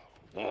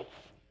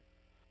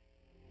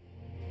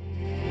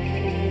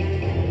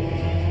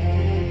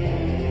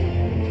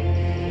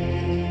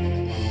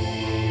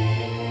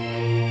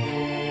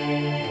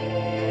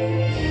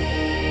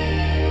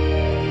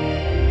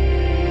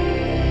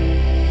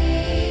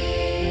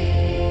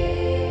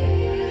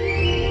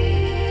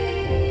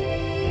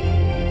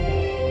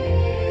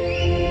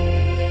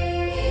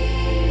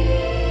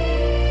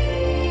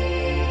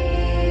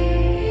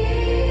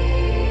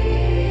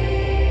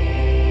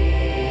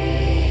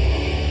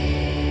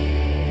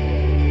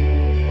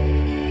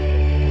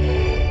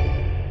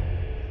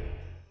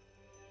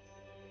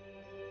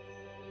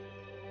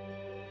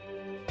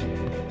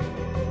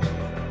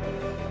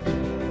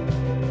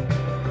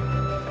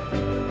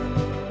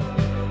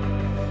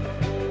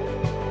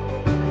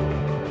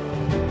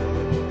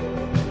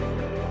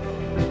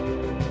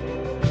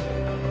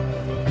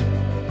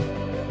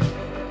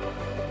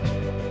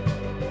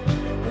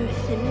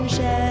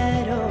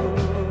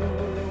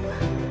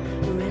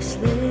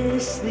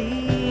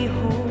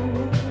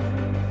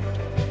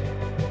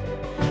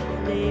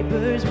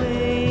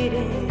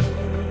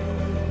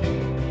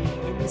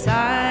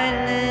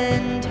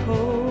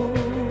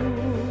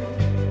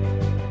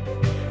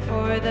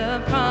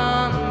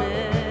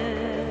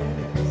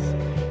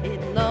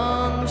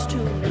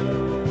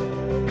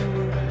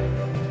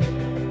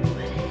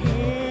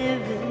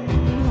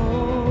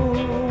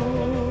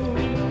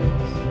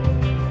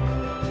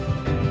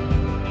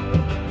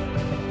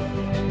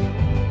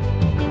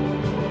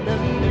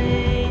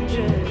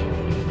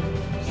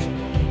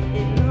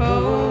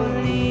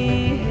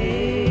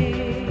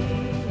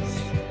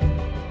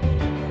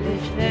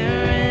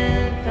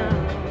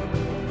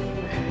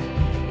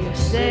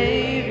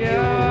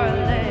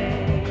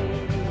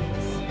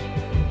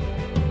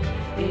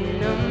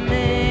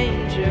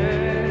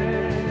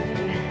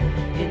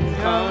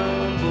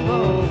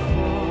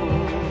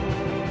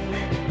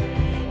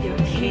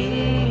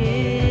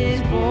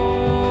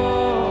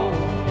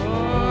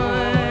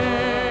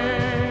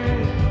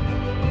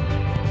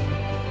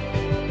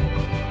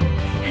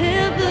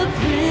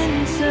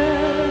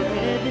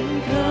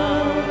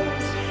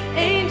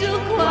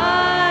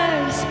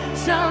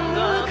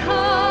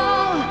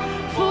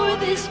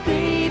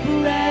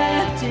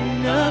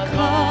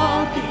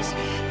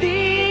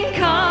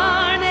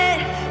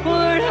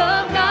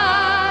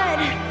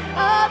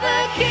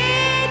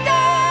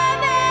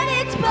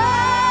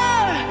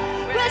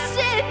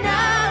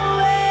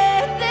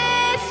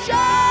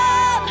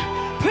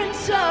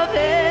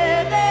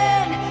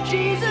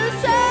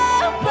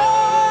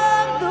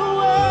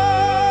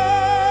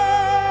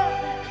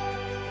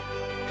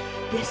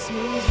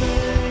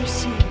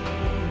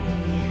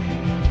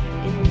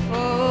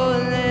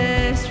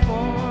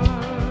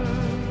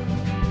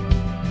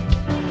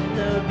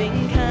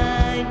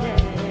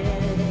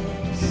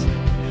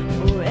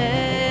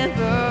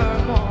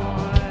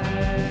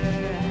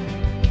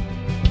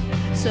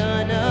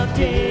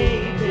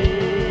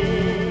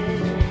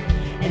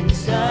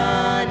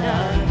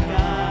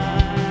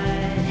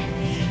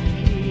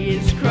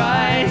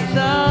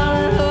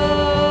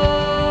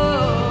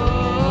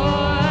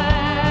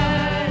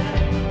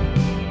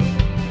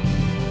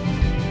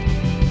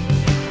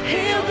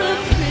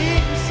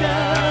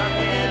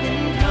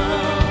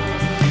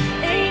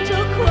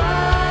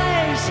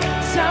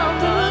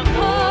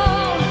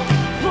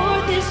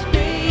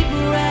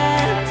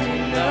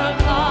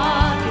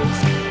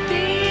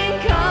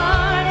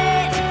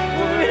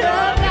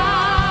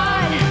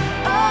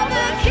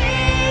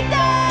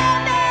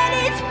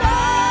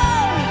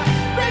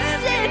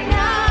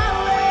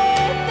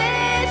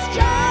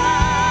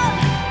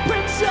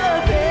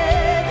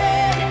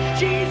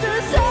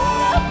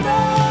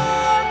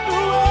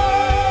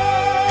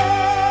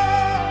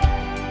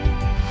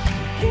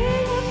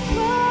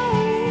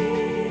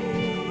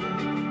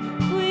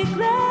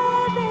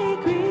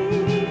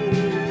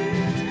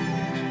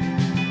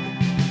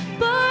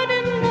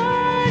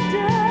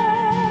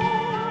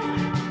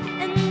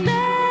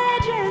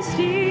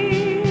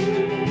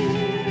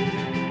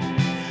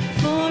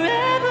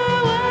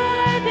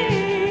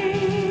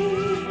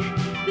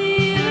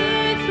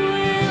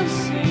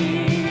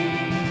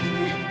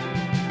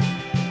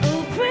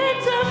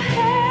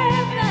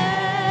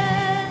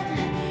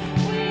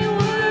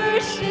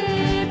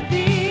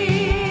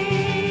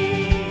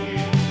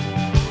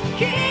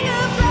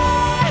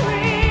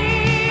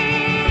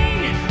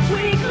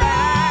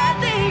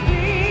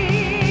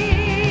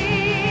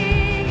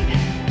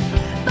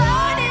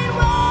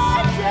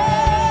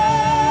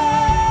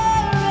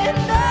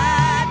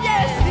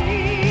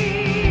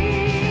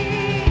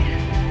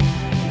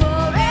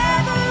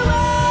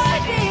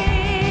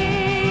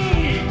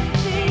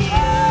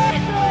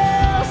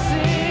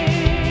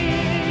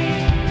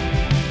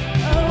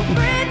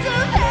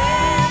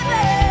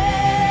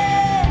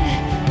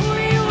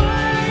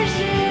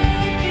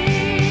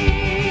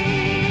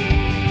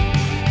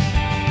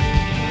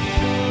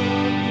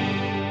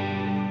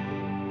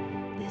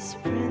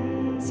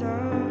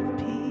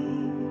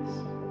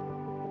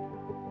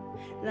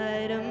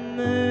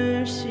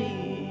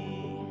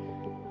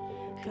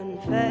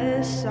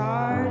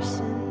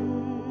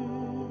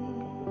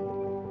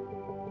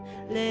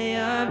 lay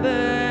our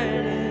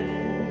burdens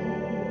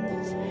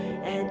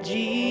at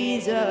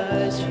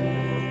Jesus'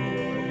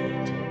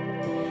 feet,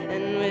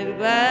 and with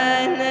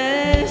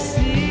gladness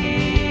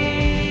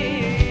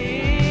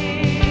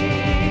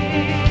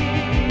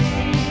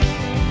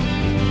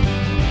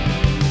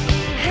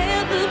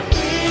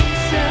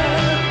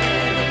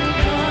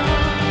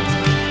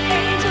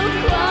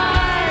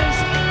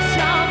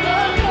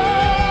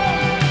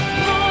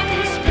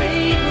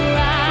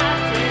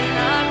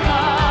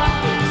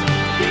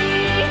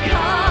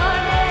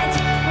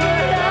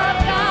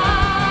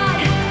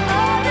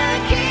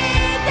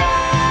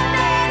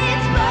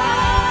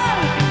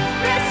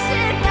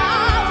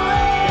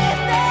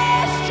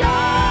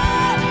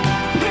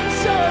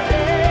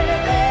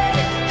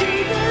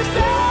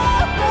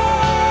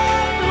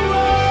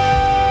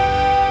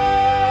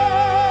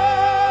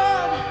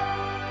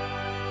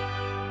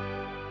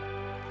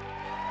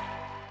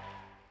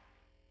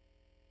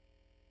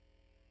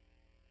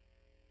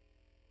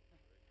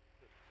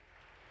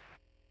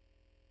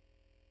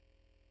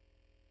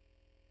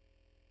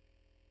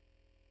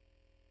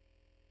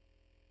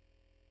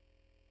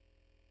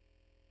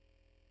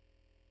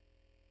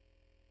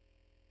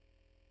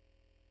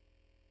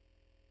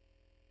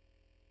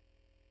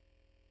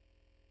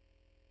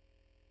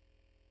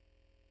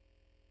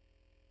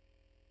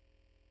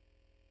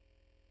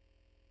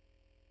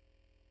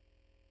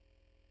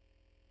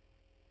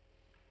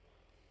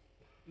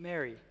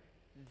Mary,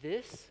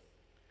 this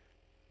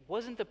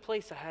wasn't the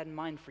place I had in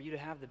mind for you to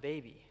have the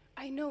baby.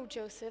 I know,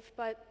 Joseph,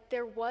 but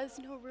there was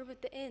no room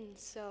at the inn,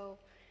 so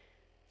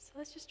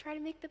let's just try to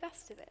make the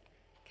best of it,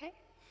 okay?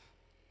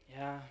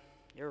 Yeah,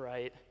 you're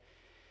right.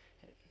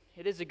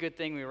 It is a good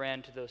thing we ran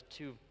into those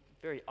two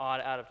very odd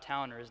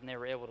out-of-towners and they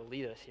were able to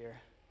lead us here.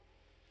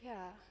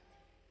 Yeah.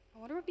 I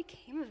wonder what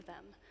became of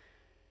them.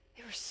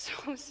 They were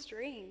so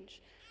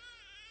strange.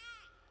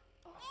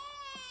 Oh.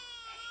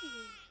 Hey.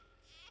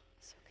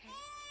 It's okay.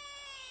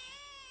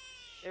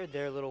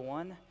 There, little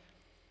one.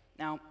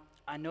 Now,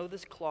 I know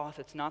this cloth,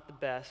 it's not the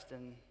best,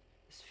 and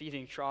this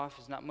feeding trough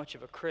is not much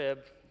of a crib,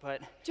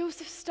 but...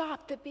 Joseph,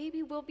 stop. The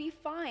baby will be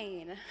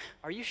fine.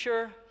 Are you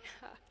sure?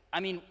 Yeah. I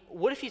mean,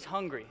 what if he's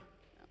hungry?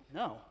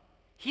 No.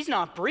 He's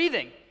not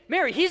breathing.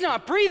 Mary, he's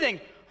not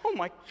breathing. Oh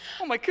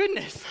my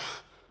goodness.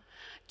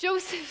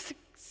 Joseph,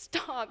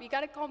 stop. You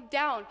gotta calm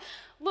down.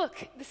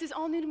 Look, this is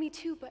all new to me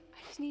too, but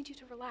I just need you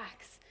to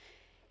relax.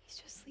 He's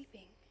just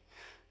sleeping.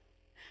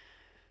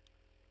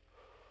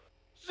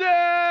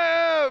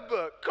 Zeb!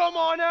 Come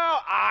on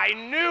out! I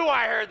knew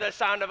I heard the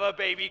sound of a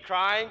baby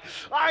crying.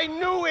 I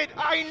knew it!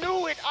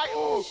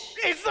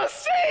 It's the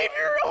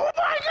Savior! Oh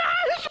my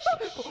gosh!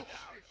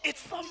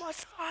 It's the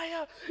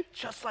Messiah,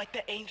 just like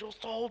the angels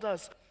told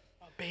us.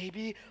 A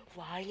baby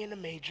lying in a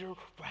manger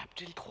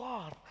wrapped in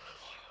cloth.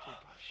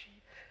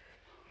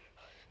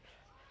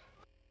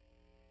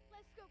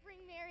 Let's go bring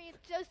Mary and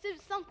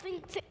Joseph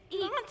something to eat.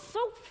 Not so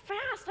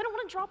fast. I don't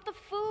want to drop the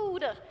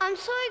food. I'm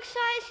so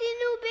excited to see the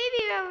new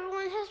baby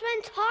everyone has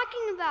been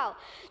talking about.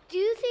 Do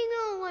you think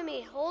they'll let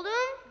me hold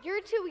him?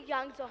 You're too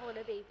young to hold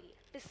a baby.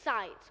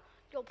 Besides,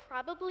 you'll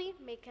probably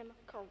make him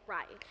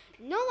cry.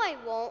 No, I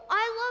won't.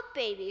 I love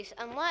babies,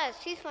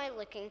 unless he's funny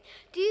looking.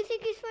 Do you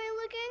think he's funny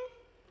looking?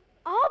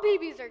 All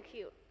babies are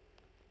cute.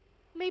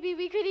 Maybe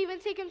we could even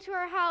take him to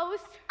our house.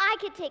 I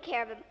could take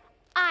care of him.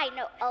 I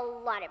know a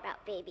lot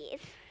about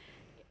babies.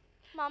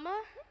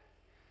 Mama,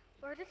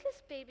 where did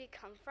this baby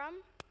come from?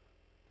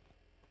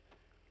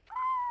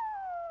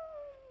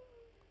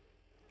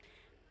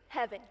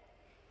 Heaven.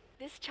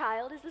 This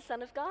child is the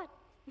Son of God.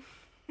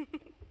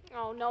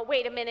 Oh, no,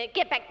 wait a minute.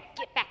 Get back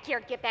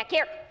here.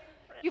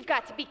 You've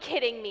got to be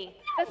kidding me.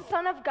 The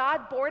Son of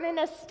God born in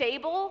a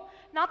stable?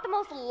 Not the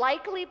most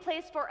likely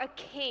place for a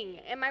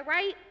king. Am I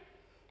right?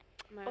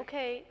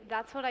 Okay,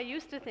 that's what I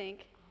used to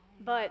think.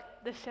 But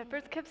the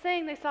shepherds kept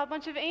saying they saw a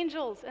bunch of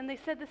angels, and they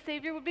said the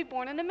Savior would be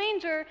born in a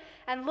manger.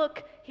 And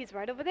look, he's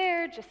right over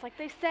there, just like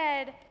they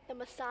said. The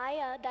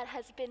Messiah that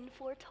has been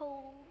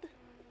foretold.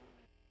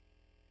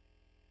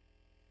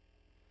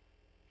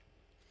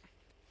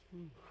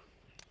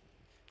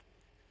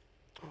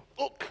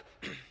 Look!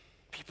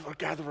 People are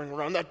gathering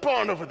around that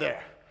barn over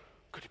there.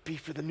 Could it be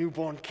for the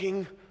newborn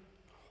king?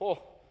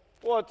 Oh,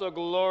 what a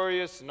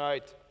glorious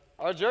night.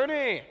 Our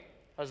journey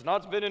has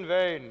not been in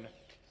vain.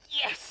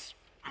 Yes,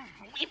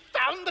 we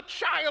found the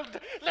child.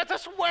 Let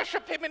us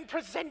worship him and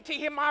present to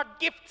him our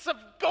gifts of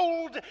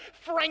gold,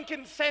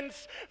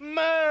 frankincense,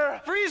 myrrh.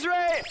 Freeze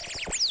ray!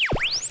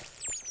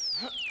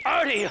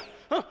 Artie,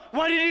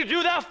 what did you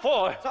do that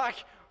for? Doc,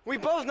 we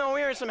both know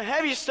we are in some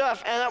heavy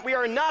stuff and that we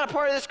are not a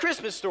part of this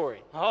Christmas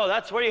story. Oh,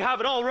 that's where you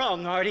have it all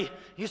wrong, Artie.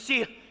 You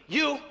see,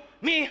 you,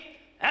 me,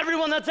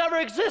 everyone that's ever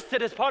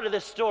existed is part of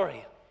this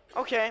story.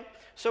 Okay,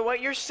 so what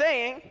you're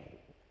saying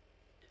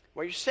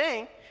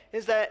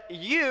is that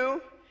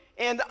you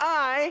and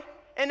I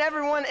and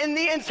everyone in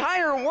the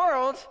entire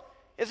world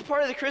is a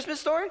part of the Christmas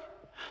story?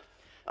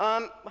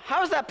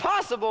 How is that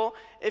possible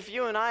if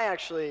you and I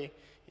actually,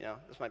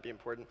 this might be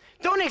important,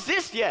 don't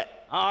exist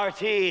yet?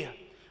 Artie,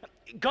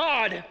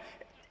 God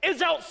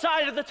is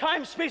outside of the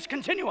time-space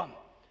continuum.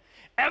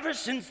 Ever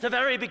since the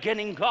very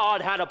beginning,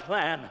 God had a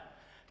plan.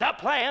 That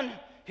plan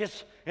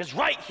is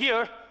right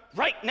here,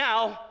 right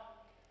now,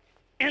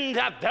 in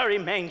that very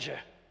manger.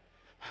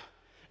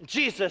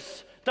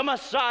 Jesus, the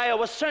Messiah,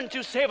 was sent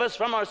to save us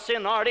from our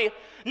sin, Artie.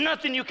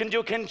 Nothing you can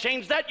do can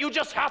change that. You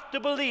just have to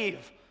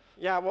believe.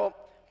 Yeah, well,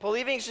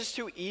 believing is just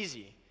too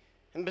easy.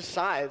 And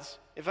besides,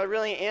 if I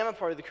really am a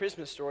part of the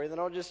Christmas story, then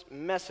I'll just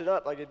mess it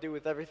up like I do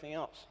with everything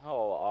else.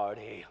 Oh,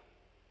 Artie.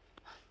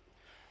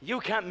 You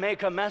can't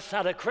make a mess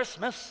out of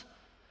Christmas.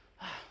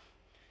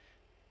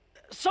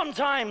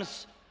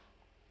 Sometimes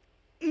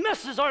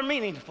messes are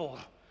meaningful.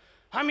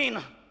 I mean,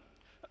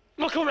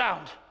 look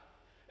around.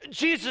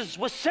 Jesus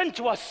was sent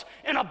to us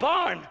in a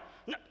barn,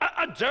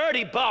 a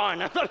dirty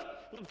barn,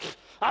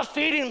 a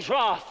feeding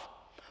trough.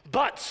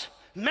 But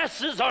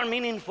messes are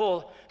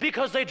meaningful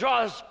because they draw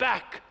us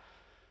back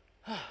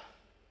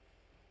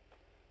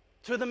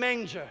to the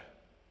manger.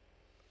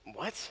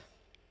 What?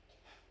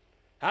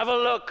 Have a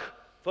look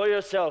for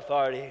yourself,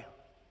 Artie.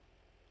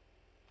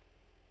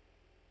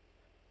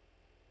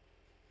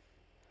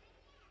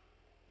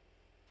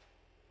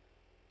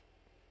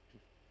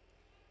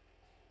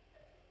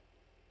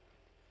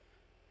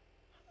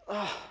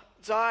 Oh,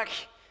 Doc,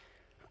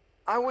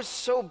 I was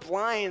so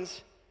blind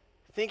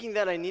thinking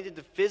that I needed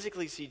to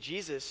physically see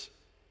Jesus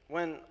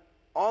when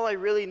all I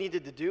really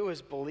needed to do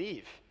was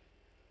believe.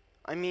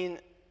 I mean,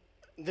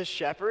 the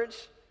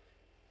shepherds,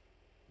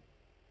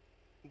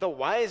 the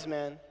wise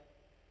men,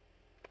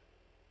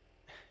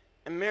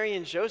 and Mary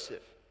and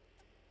Joseph.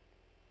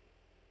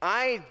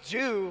 I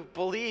do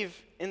believe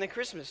in the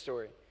Christmas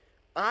story.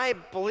 I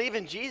believe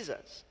in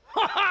Jesus.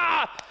 Ha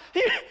ha!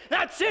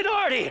 That's it,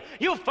 Artie!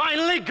 You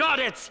finally got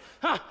it!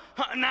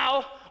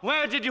 Now,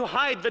 where did you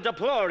hide the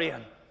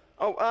DePlorean?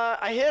 Oh,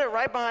 I hid it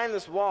right behind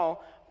this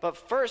wall. But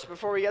first,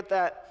 before we get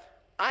that,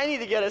 I need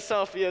to get a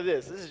selfie of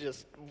this. This is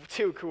just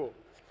too cool.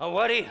 A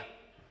whaty?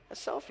 A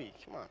selfie,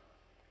 come on.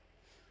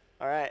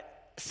 All right,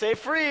 say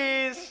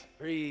freeze.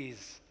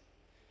 Freeze.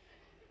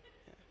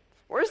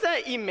 Where's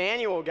that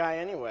Emmanuel guy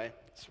anyway?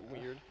 It's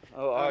weird.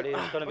 Oh, Artie,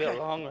 it's gonna be a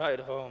long ride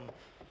home.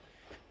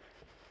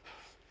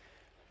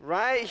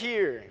 Right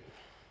here.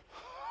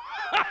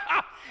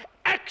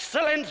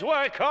 Excellent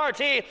work,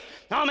 Artie.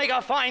 I'll make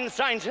a fine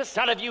scientist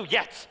out of you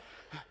yet.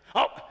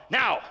 Oh,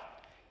 now,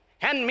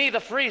 hand me the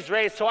freeze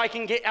ray so I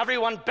can get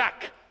everyone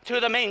back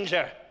to the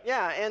manger.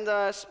 Yeah,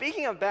 and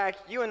speaking of back,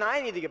 you and I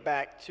need to get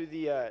back to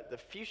the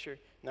future.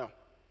 No,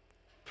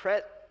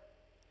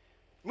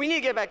 we need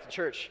to get back to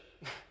church.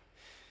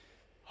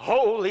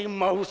 Holy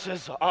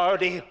Moses,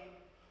 Artie.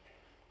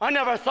 I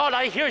never thought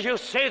I'd hear you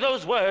say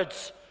those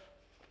words.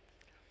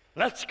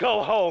 Let's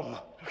go home.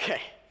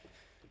 Okay.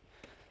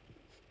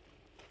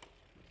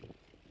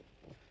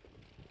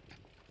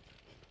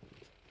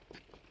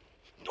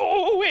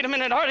 Oh, wait a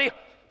minute, Artie.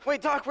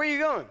 Wait, Doc, where are you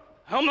going?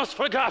 I almost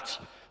forgot.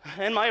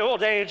 In my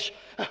old age.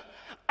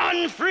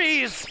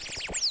 Unfreeze!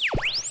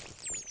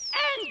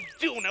 And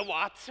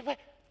Dunawats.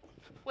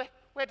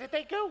 Where did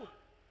they go?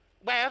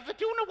 Where are the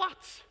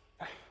Dunawats?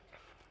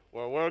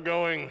 Where we're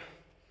going,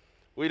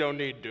 we don't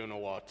need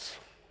Dunawats.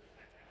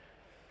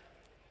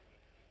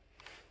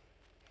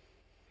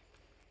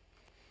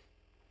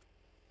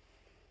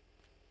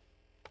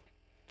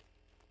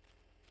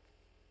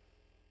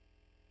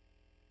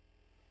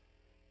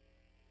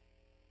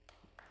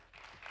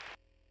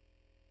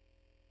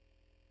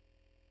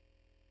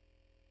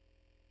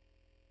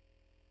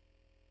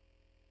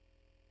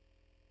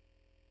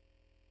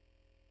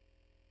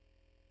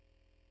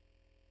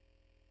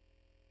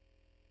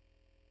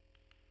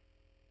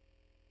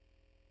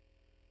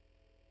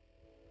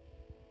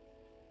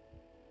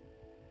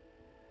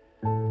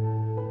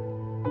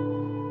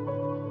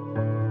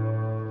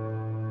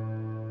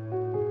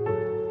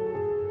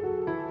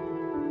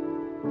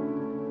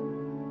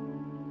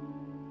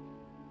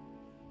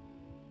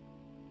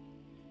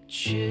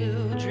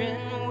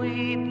 Children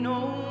weep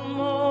no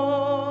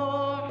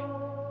more.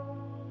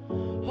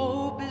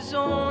 Hope is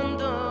on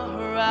the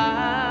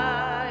horizon.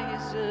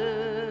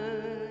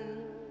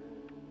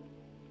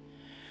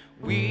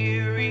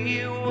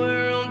 Weary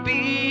world,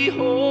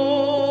 behold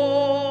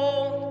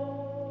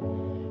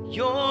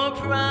your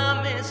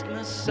promised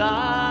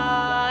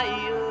Messiah.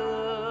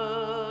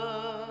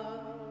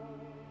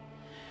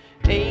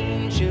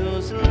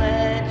 Angels,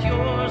 let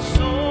your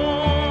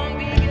song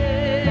begin.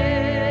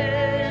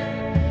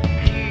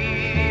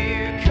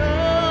 Here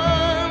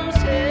comes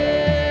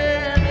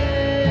heaven.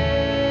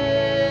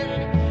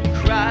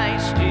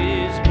 Christ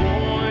is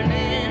born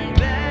in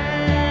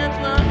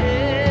Bethlehem.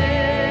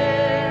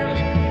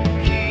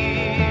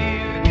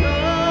 Here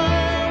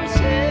comes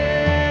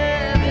heaven.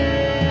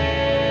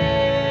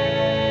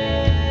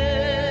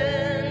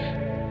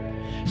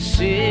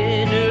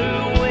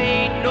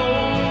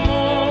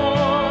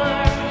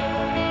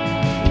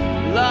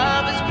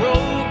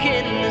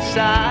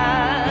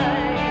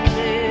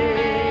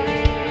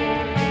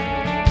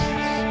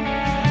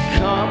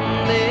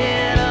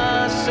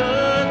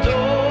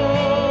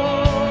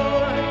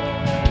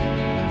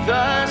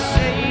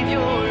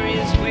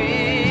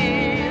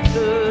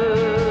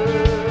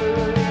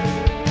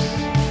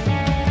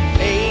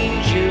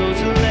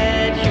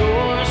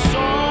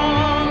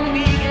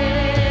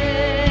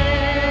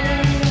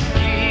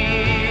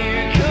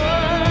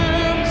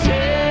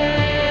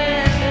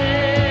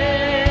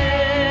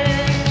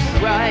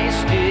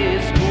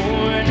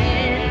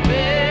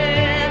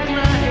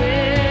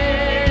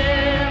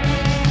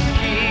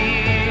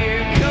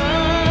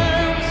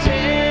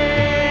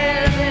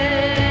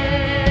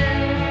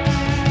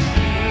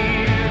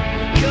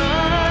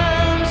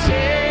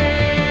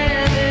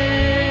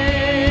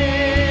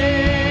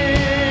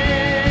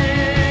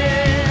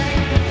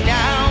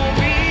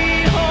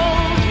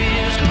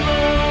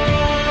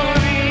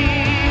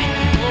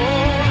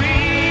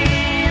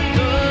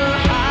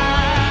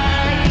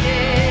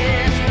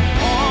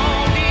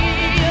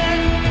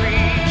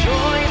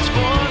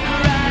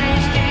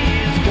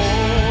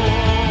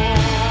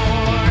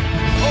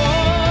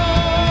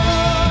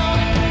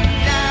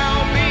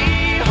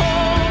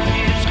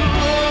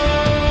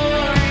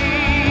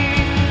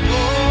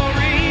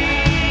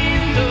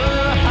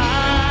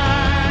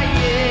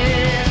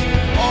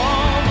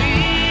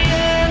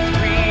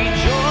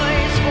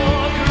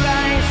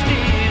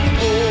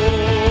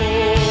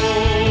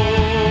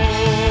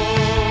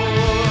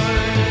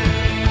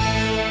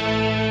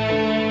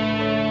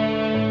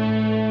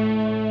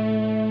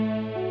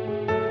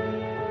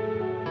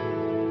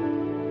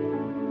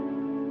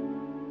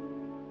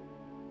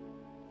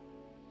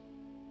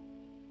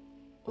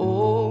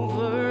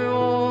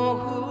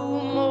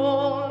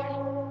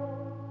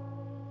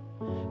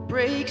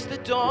 breaks the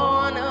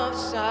dawn of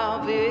salvation.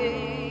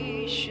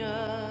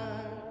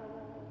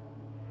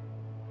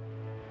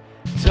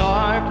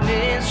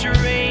 Darkness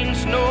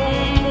reigns no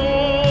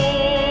more,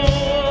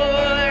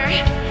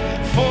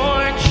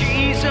 for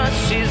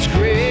Jesus is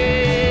greater.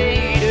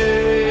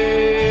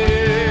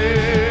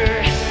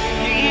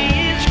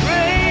 He is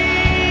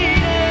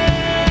greater.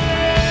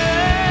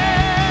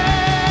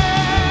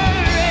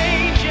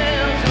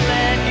 Angels,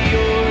 let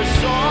your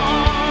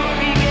song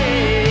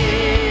begin.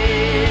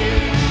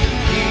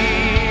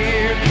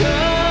 Here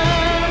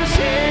comes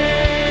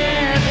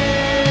heaven.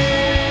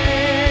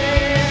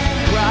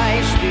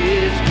 Christ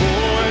is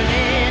born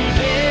in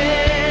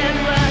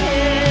Bethlehem.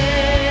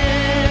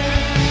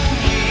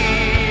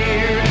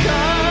 Here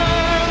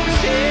comes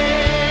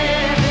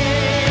heaven.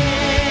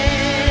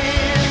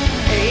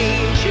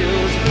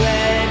 Angels,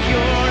 let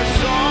your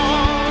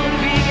song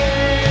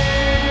begin.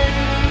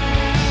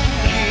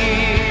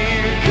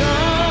 Here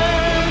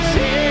comes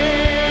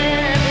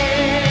heaven.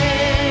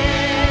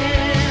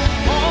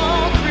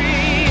 All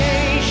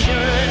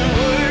creation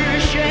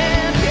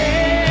worship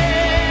Him.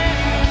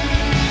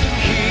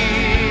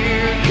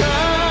 Here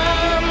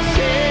comes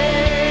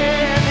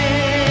heaven.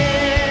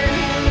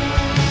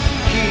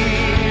 Here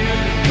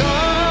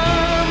comes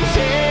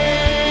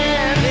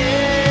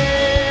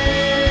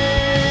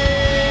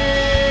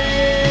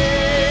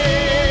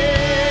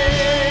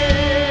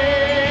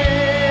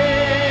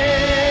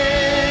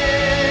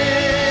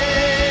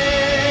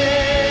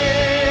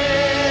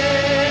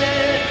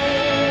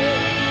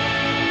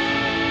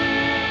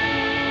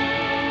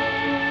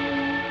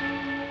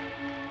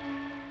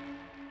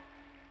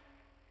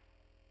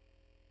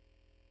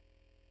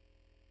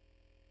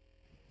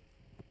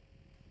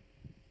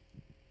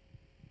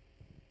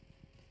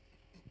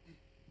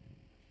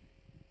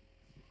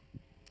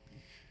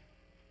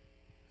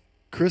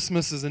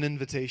Christmas is an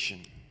invitation.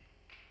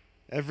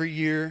 Every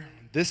year,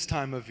 this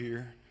time of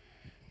year,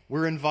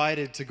 we're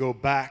invited to go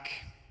back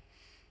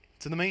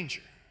to the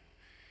manger.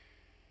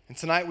 And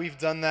tonight we've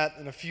done that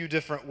in a few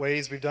different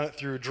ways. We've done it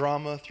through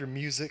drama, through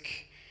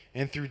music,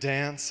 and through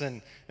dance.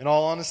 And in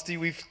all honesty,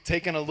 we've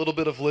taken a little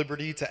bit of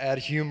liberty to add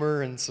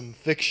humor and some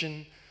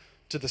fiction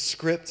to the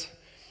script.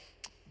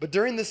 But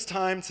during this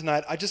time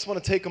tonight, I just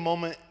want to take a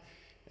moment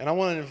and I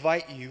want to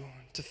invite you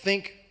to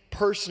think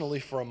personally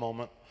for a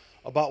moment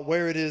about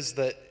where it is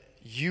that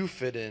you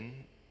fit in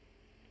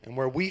and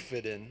where we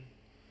fit in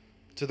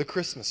to the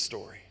Christmas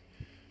story.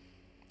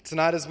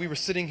 Tonight, as we were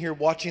sitting here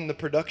watching the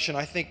production,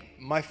 I think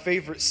my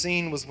favorite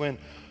scene was when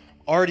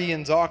Artie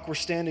and Doc were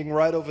standing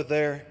right over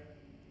there,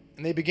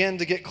 and they began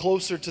to get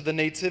closer to the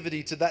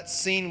nativity, to that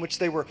scene which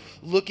they were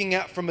looking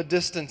at from a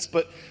distance,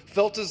 but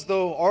felt as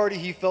though,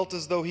 he felt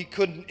as though he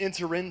couldn't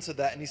enter into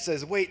that. And he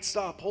says, wait,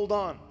 stop, hold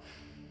on.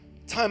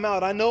 Time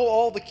out. I know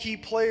all the key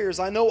players.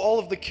 I know all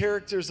of the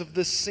characters of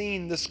this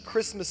scene, this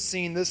Christmas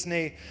scene, this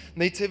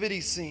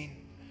nativity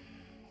scene.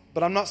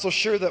 But I'm not so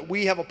sure that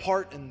we have a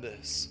part in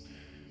this.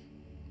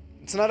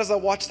 And tonight as I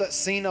watched that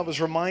scene, I was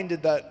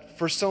reminded that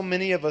for so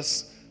many of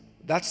us,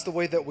 that's the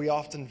way that we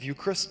often view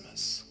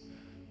Christmas.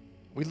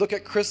 We look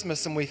at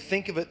Christmas and we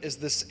think of it as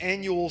this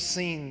annual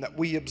scene that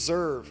we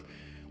observe.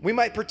 We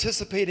might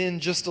participate in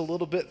just a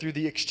little bit through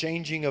the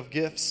exchanging of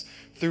gifts,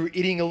 through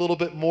eating a little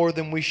bit more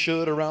than we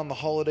should around the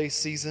holiday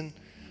season.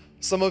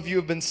 Some of you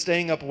have been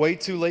staying up way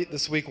too late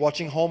this week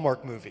watching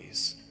Hallmark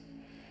movies.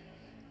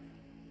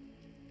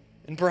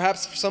 And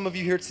perhaps for some of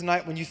you here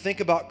tonight, when you think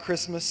about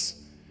Christmas,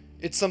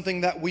 it's something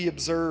that we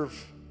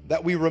observe,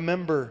 that we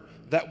remember,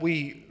 that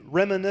we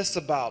reminisce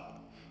about,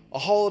 a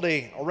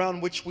holiday around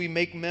which we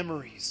make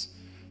memories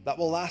that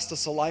will last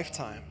us a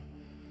lifetime.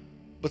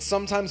 But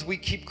sometimes we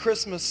keep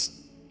Christmas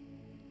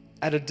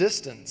at a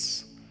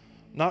distance,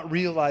 not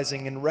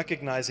realizing and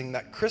recognizing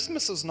that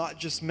Christmas is not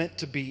just meant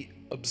to be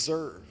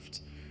observed.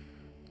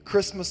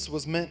 Christmas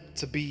was meant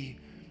to be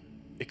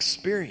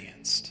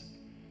experienced,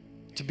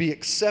 to be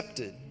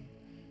accepted,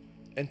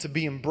 and to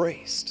be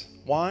embraced.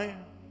 Why?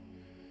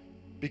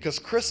 Because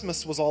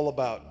Christmas was all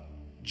about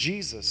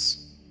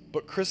Jesus,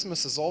 but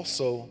Christmas is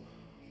also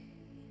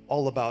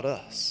all about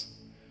us.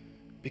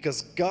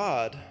 Because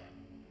God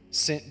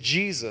sent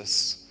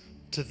Jesus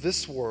to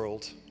this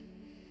world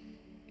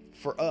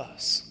for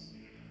us.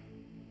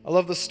 I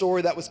love the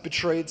story that was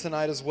portrayed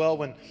tonight as well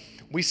when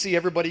we see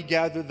everybody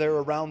gathered there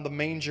around the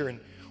manger and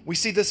we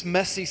see this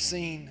messy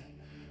scene.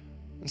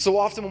 And so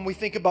often when we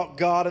think about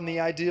God and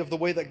the idea of the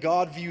way that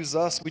God views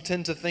us, we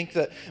tend to think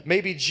that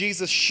maybe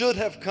Jesus should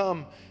have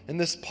come in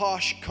this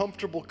posh,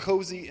 comfortable,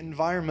 cozy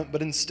environment,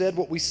 but instead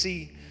what we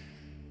see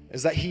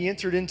is that He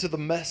entered into the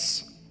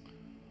mess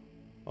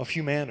of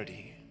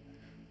humanity.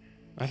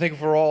 I think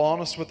if we're all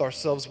honest with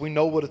ourselves, we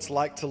know what it's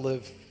like to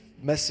live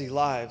messy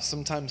lives.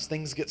 Sometimes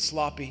things get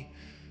sloppy.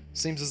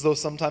 Seems as though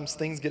sometimes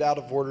things get out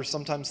of order.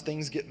 Sometimes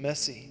things get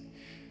messy.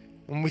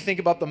 When we think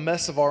about the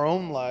mess of our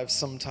own lives,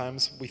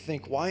 sometimes we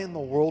think, why in the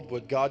world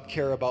would God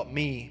care about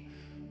me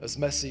as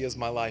messy as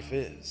my life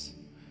is?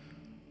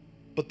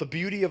 But the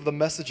beauty of the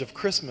message of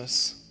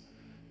Christmas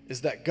is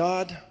that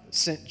God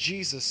sent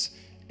Jesus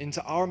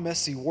into our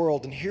messy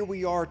world. And here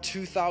we are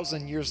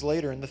 2,000 years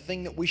later, and the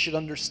thing that we should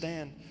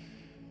understand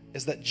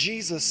is that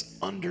Jesus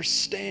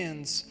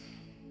understands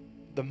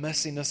the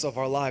messiness of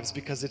our lives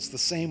because it's the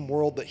same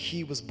world that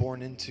he was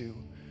born into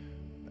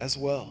as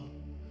well.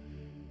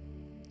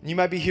 You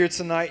might be here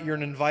tonight, you're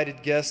an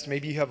invited guest,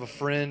 maybe you have a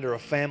friend or a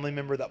family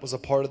member that was a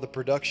part of the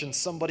production,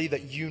 somebody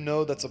that you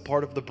know that's a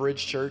part of the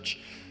Bridge Church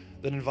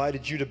that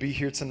invited you to be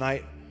here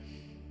tonight.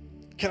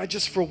 Can I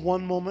just for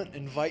one moment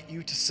invite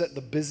you to set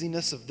the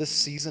busyness of this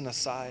season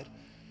aside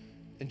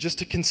and just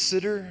to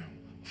consider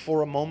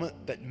for a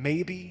moment that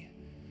maybe,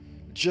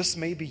 just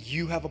maybe,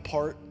 you have a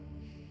part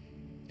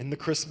in the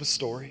Christmas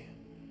story.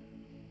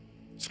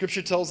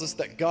 Scripture tells us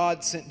that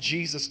God sent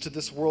Jesus to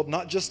this world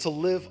not just to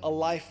live a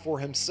life for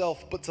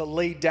himself, but to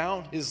lay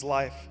down his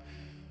life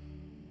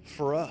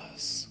for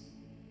us.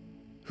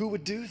 Who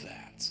would do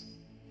that?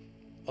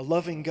 A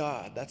loving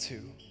God, that's who.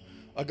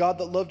 A God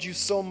that loved you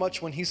so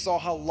much when he saw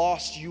how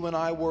lost you and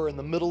I were in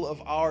the middle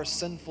of our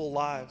sinful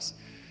lives.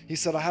 He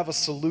said, I have a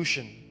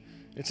solution.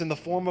 It's in the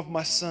form of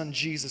my son,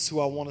 Jesus, who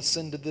I want to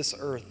send to this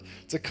earth,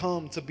 to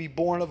come, to be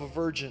born of a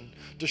virgin,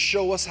 to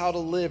show us how to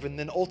live, and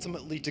then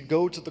ultimately to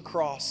go to the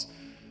cross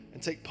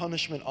and take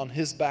punishment on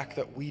his back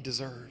that we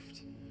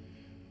deserved.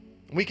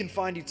 And we can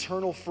find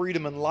eternal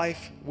freedom and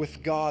life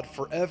with God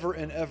forever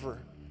and ever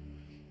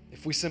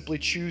if we simply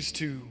choose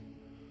to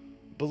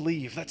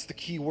believe. That's the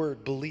key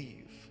word, believe.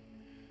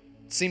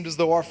 It seemed as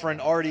though our friend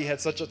Artie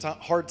had such a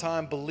hard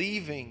time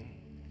believing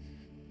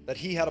that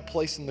he had a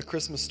place in the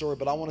Christmas story,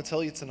 but I want to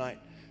tell you tonight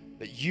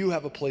that you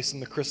have a place in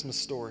the Christmas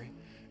story,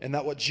 and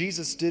that what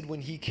Jesus did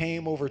when he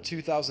came over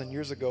 2,000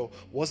 years ago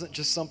wasn't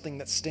just something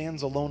that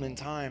stands alone in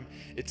time.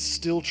 It's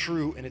still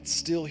true, and it's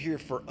still here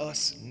for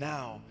us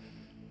now,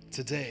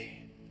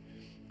 today.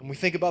 When we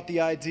think about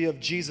the idea of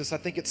Jesus, I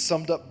think it's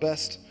summed up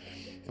best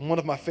in one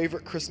of my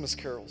favorite Christmas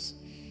carols.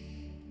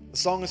 The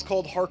song is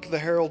called Hark the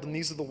Herald, and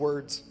these are the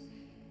words.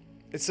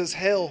 It says,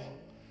 Hail,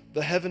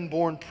 the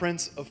heaven-born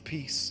Prince of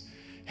Peace.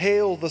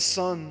 Hail, the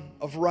Son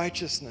of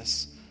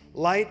Righteousness.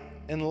 Light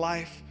and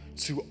life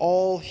to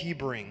all he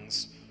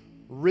brings.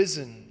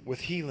 Risen with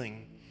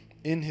healing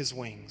in his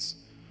wings.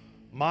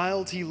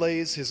 Mild he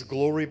lays his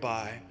glory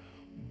by.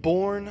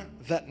 Born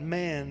that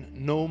man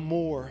no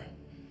more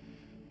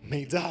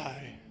may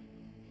die.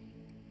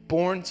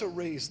 Born to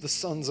raise the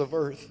sons of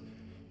earth.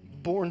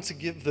 Born to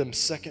give them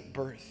second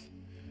birth.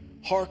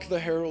 Hark the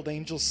herald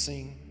angels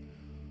sing.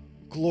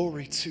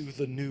 Glory to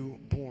the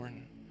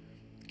newborn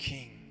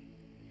King.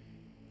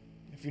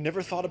 If you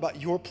never thought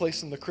about your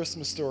place in the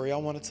Christmas story, I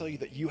want to tell you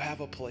that you have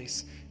a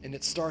place, and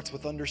it starts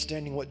with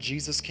understanding what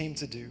Jesus came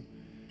to do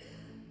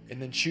and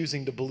then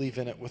choosing to believe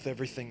in it with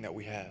everything that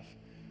we have.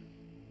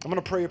 I'm going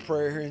to pray a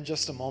prayer here in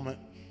just a moment,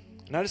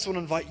 and I just want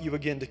to invite you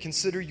again to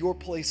consider your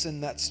place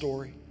in that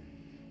story.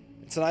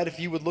 And tonight, if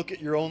you would look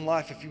at your own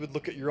life, if you would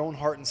look at your own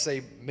heart and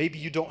say, maybe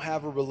you don't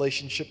have a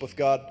relationship with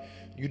God,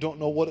 you don't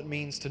know what it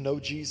means to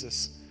know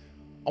Jesus,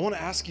 I want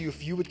to ask you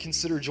if you would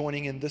consider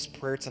joining in this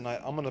prayer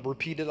tonight. I'm going to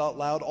repeat it out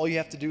loud. All you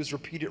have to do is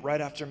repeat it right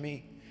after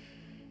me.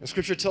 And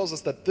Scripture tells us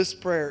that this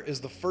prayer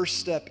is the first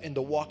step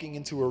into walking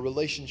into a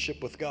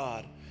relationship with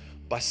God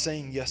by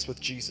saying yes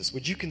with Jesus.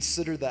 Would you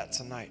consider that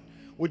tonight?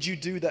 Would you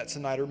do that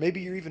tonight? Or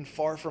maybe you're even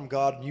far from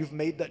God and you've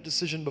made that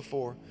decision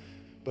before,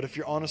 but if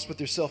you're honest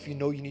with yourself, you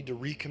know you need to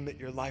recommit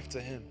your life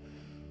to him.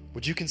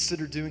 Would you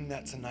consider doing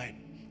that tonight?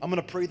 I'm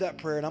going to pray that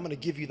prayer, and I'm going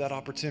to give you that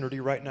opportunity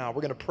right now.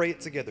 We're going to pray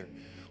it together.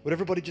 Would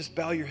everybody just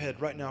bow your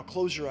head right now,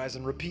 close your eyes,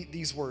 and repeat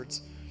these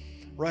words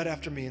right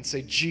after me and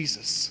say,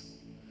 Jesus,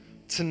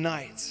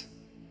 tonight,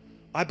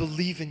 I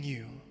believe in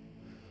you.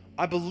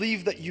 I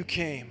believe that you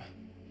came.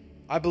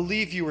 I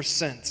believe you were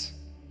sent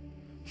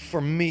for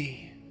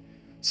me.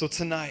 So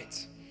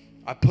tonight,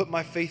 I put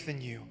my faith in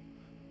you.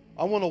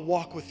 I want to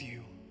walk with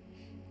you.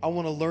 I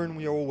want to learn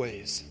your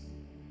ways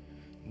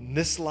in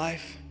this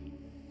life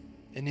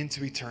and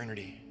into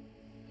eternity.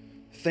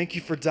 Thank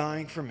you for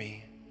dying for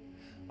me.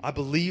 I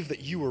believe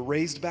that you were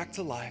raised back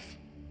to life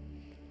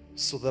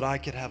so that I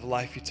could have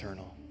life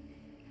eternal.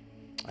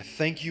 I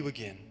thank you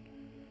again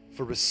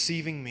for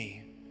receiving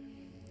me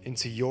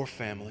into your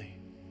family.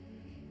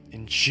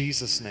 In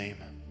Jesus' name,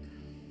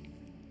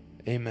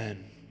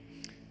 amen.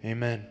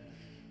 Amen.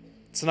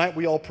 Tonight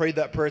we all prayed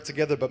that prayer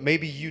together, but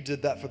maybe you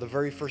did that for the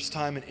very first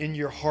time, and in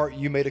your heart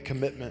you made a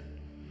commitment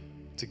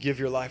to give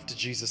your life to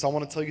Jesus. I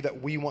want to tell you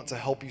that we want to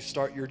help you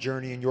start your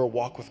journey in your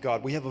walk with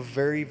God. We have a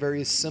very,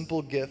 very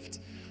simple gift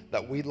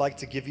that we'd like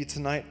to give you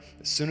tonight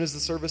as soon as the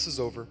service is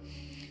over.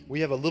 We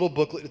have a little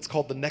booklet. It's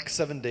called The Next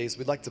 7 Days.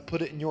 We'd like to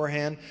put it in your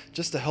hand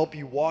just to help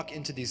you walk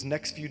into these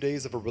next few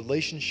days of a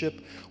relationship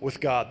with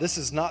God. This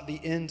is not the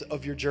end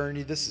of your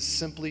journey. This is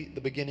simply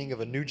the beginning of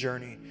a new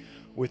journey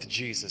with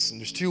Jesus. And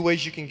there's two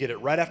ways you can get it.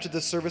 Right after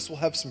this service, we'll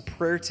have some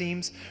prayer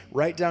teams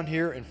right down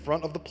here in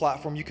front of the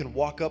platform. You can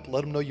walk up,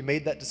 let them know you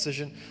made that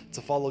decision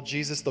to follow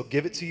Jesus. They'll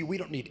give it to you. We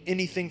don't need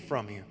anything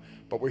from you,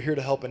 but we're here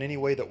to help in any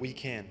way that we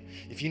can.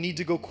 If you need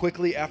to go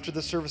quickly after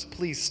the service,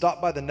 please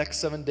stop by the Next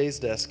 7 Days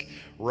desk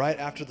right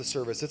after the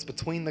service. It's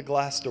between the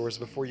glass doors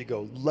before you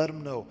go. Let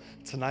them know,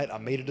 tonight I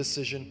made a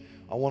decision.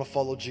 I want to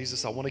follow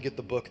Jesus. I want to get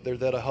the book. They're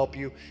there to help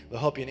you. They'll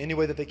help you in any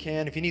way that they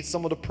can. If you need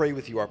someone to pray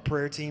with you, our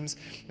prayer teams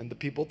and the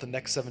people at the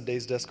Next 7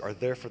 Days desk are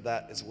there for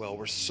that as well.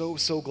 We're so,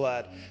 so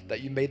glad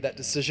that you made that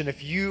decision.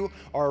 If you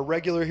are a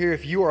regular here,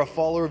 if you are a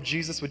follower of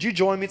Jesus, would you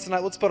join me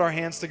tonight? Let's put our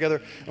hands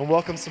together and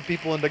welcome some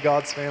people into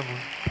God's family.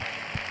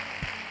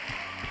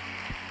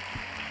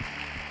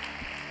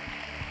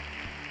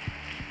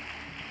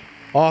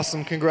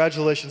 Awesome.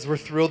 Congratulations. We're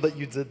thrilled that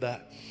you did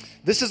that.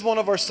 This is one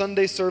of our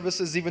Sunday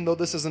services, even though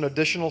this is an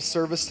additional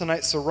service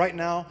tonight. So right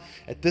now,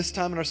 at this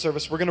time in our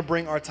service, we're going to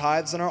bring our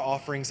tithes and our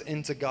offerings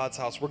into God's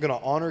house. We're going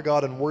to honor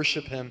God and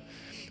worship Him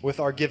with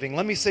our giving.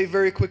 Let me say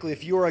very quickly,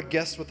 if you are a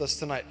guest with us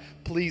tonight,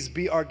 please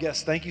be our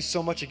guest. Thank you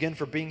so much again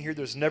for being here.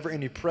 There's never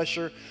any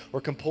pressure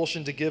or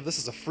compulsion to give. This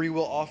is a free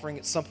will offering.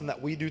 It's something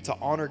that we do to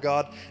honor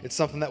God. It's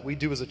something that we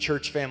do as a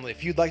church family.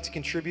 If you'd like to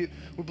contribute,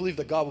 we believe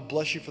that God will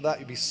bless you for that.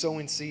 You'll be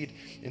sowing seed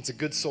into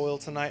good soil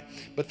tonight.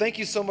 But thank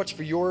you so much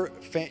for your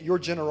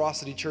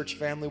generosity, church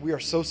family. We are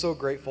so, so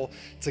grateful.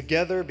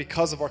 Together,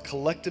 because of our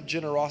collective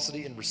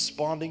generosity in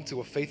responding to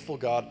a faithful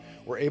God,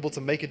 we're able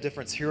to make a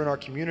difference here in our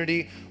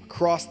community,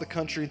 across the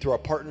country, through our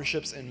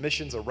partnerships and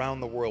missions around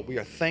the world. We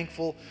are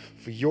thankful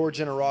for your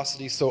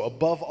generosity. So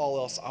above all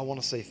else, I want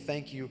to say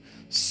thank you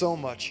so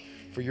much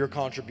for your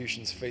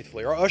contributions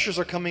faithfully. Our ushers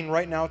are coming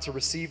right now to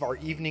receive our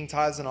evening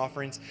tithes and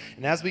offerings.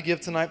 And as we give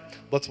tonight,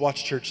 let's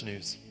watch church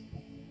news.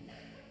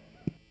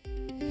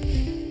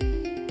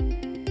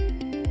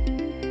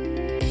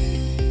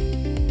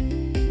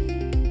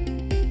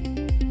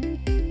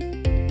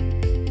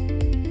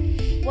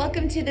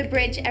 Welcome to The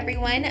Bridge,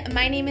 everyone.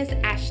 My name is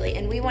Ashley,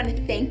 and we want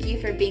to thank you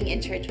for being in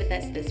church with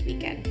us this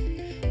weekend.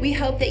 We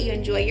hope that you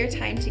enjoy your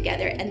time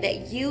together and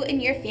that you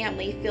and your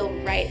family feel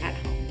right at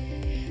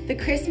home. The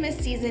Christmas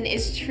season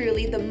is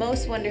truly the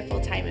most wonderful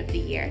time of the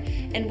year,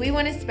 and we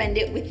want to spend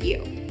it with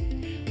you.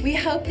 We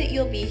hope that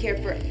you'll be here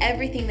for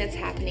everything that's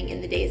happening in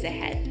the days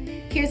ahead.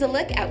 Here's a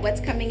look at what's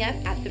coming up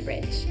at The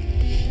Bridge.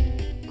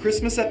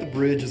 Christmas at the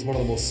Bridge is one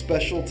of the most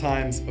special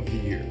times of the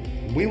year.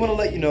 We want to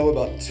let you know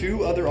about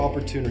 2 other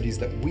opportunities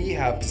that we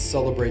have to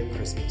celebrate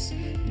Christmas.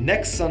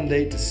 Next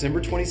Sunday,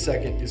 December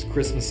 22nd, is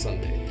Christmas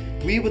Sunday.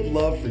 We would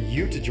love for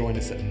you to join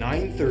us at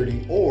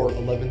 9:30 or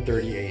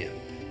 11:30 a.m.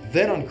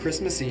 Then on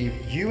Christmas Eve,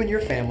 you and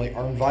your family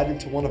are invited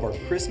to one of our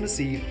Christmas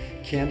Eve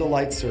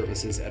candlelight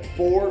services at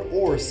 4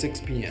 or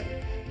 6 p.m.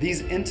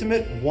 These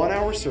intimate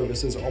 1-hour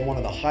services are one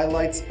of the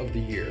highlights of the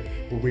year,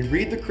 where we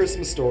read the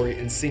Christmas story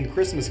and sing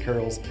Christmas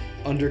carols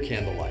under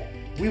candlelight.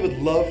 We would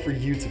love for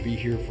you to be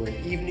here for an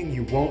evening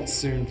you won't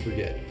soon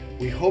forget.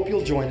 We hope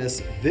you'll join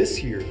us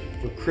this year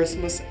for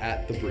Christmas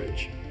at the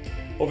Bridge.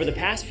 Over the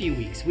past few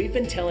weeks, we've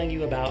been telling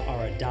you about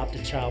our Adopt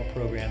a Child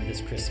program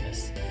this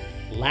Christmas.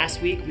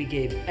 Last week, we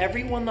gave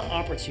everyone the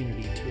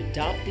opportunity to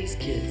adopt these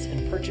kids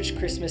and purchase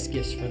Christmas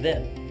gifts for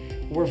them.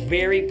 We're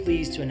very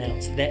pleased to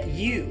announce that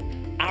you,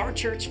 our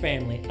church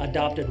family,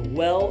 adopted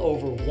well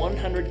over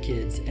 100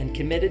 kids and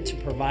committed to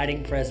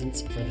providing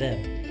presents for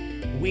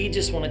them. We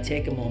just want to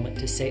take a moment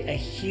to say a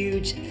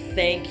huge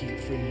thank you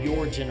for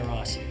your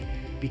generosity.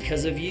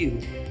 Because of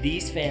you,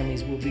 these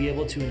families will be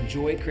able to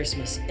enjoy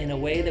Christmas in a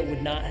way that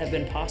would not have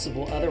been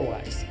possible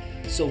otherwise.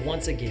 So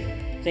once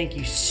again, thank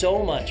you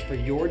so much for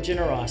your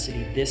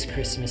generosity this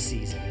Christmas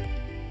season.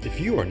 If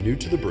you are new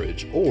to the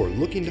Bridge or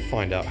looking to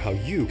find out how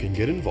you can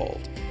get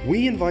involved,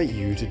 we invite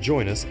you to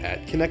join us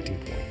at Connecting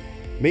Point.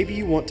 Maybe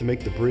you want to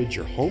make the Bridge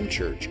your home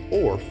church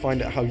or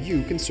find out how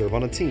you can serve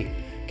on a team.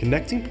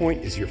 Connecting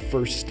Point is your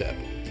first step.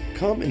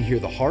 Come and hear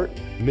the heart,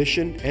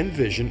 mission, and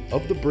vision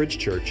of the Bridge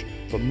Church,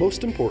 but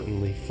most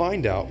importantly,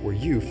 find out where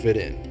you fit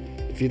in.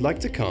 If you'd like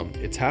to come,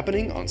 it's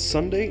happening on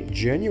Sunday,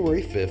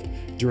 January 5th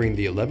during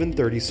the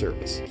 11:30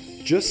 service.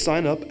 Just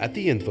sign up at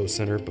the Info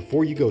Center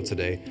before you go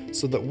today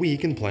so that we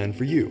can plan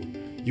for you.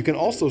 You can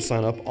also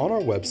sign up on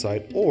our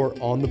website or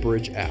on the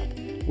Bridge app.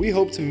 We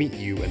hope to meet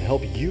you and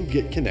help you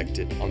get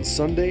connected on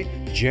Sunday,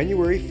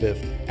 January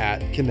 5th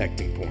at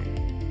Connecting Point.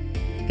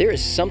 There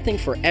is something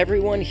for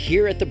everyone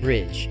here at the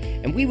Bridge,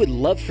 and we would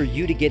love for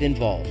you to get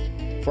involved.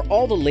 For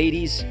all the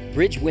ladies,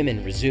 Bridge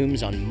Women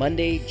resumes on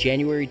Monday,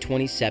 January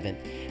 27th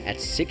at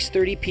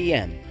 6:30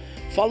 p.m.,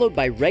 followed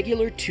by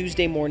regular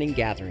Tuesday morning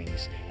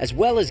gatherings, as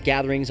well as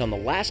gatherings on the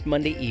last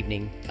Monday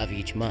evening of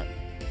each month.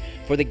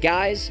 For the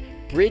guys,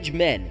 Bridge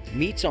Men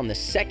meets on the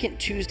second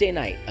Tuesday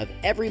night of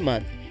every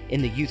month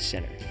in the Youth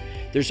Center.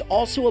 There's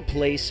also a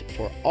place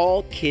for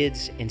all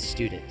kids and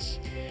students.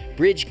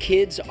 Bridge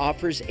Kids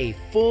offers a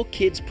full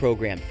kids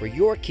program for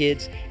your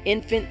kids,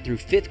 infant through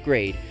 5th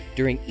grade,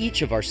 during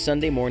each of our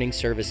Sunday morning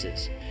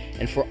services.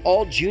 And for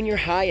all junior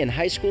high and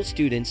high school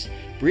students,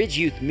 Bridge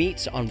Youth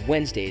meets on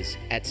Wednesdays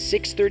at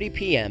 6:30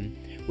 p.m.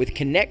 with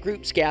Connect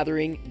Groups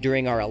gathering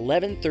during our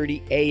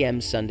 11:30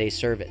 a.m. Sunday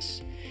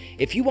service.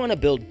 If you want to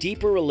build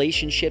deeper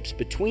relationships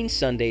between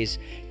Sundays,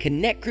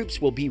 Connect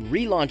Groups will be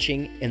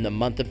relaunching in the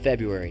month of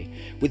February,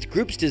 with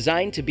groups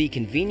designed to be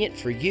convenient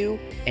for you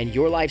and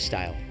your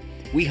lifestyle.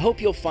 We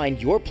hope you'll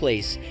find your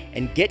place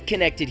and get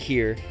connected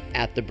here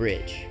at the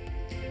Bridge.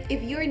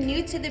 If you're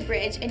new to the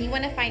Bridge and you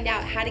want to find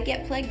out how to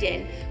get plugged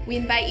in, we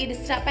invite you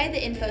to stop by the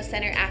info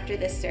center after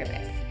this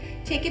service.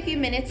 Take a few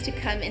minutes to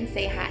come and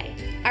say hi.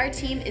 Our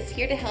team is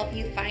here to help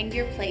you find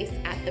your place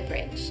at the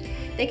Bridge.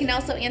 They can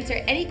also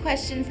answer any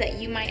questions that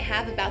you might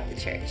have about the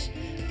church.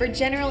 For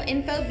general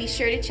info, be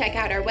sure to check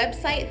out our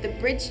website,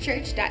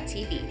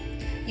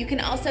 thebridgechurch.tv. You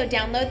can also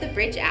download the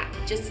Bridge app.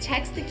 Just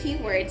text the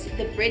keywords,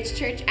 the Bridge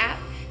Church app,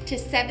 to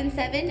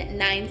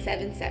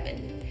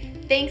 77977.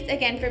 Thanks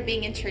again for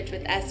being in church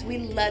with us. We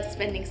love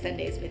spending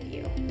Sundays with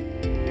you.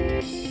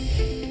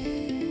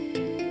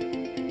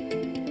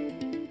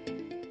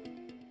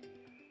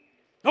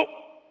 Oh,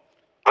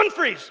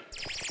 unfreeze!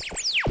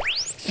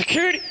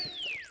 Security!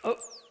 Oh,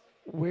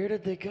 where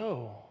did they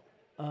go?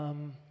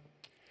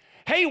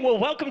 Hey, well,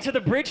 welcome to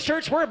the Bridge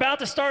Church. We're about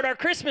to start our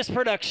Christmas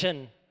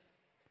production.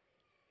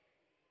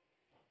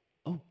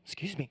 Oh,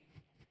 excuse me.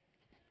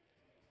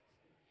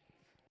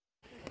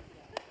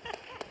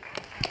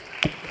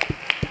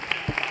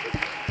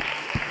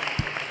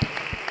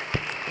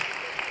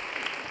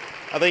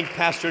 I think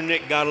Pastor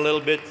Nick got a little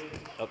bit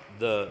of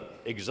the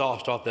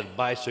exhaust off that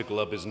bicycle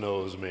up his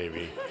nose,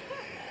 maybe.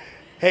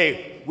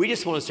 Hey, we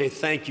just want to say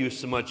thank you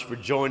so much for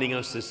joining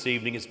us this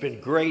evening. It's been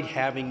great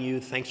having you.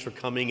 Thanks for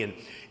coming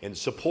and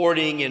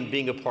supporting and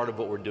being a part of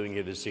what we're doing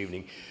here this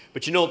evening.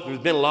 But you know, there's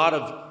been a lot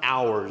of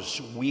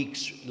hours,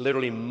 weeks,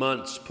 literally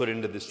months put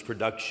into this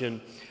production.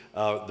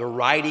 The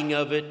writing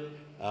of it,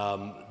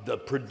 the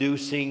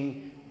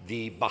producing,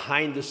 the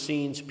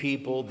behind-the-scenes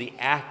people, the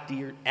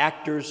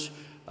actors,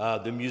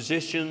 the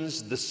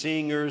musicians, the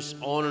singers,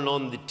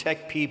 on, the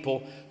tech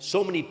people,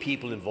 so many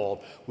people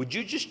involved. Would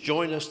you just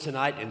join us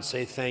tonight and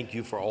say thank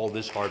you for all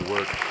this hard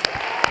work?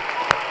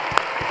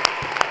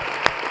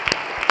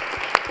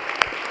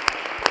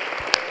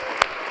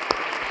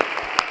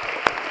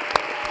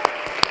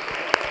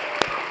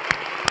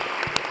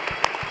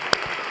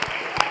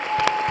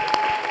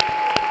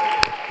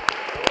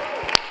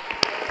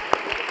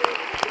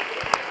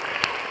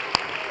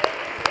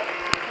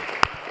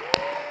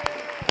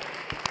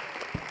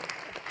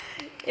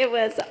 It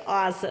was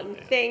awesome.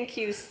 Thank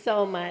you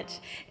so much.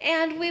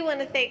 And we want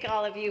to thank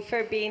all of you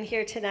for being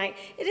here tonight.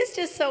 It is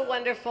just so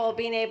wonderful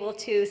being able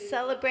to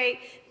celebrate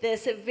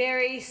this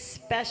very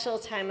special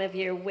time of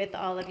year with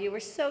all of you. We're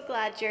so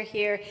glad you're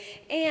here.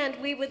 And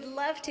we would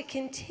love to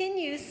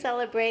continue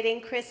celebrating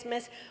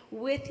Christmas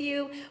with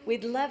you.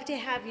 We'd love to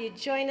have you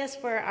join us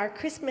for our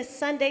Christmas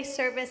Sunday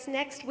service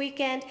next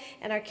weekend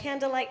and our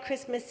Candlelight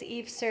Christmas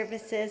Eve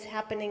services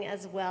happening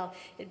as well.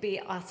 It'd be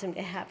awesome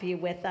to have you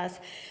with us.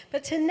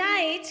 But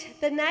tonight,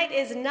 the night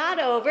is not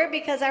over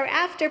because our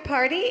after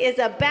party is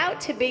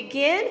about to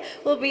begin.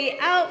 We'll be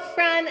out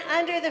front,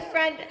 under the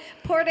front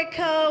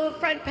portico,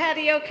 front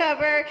patio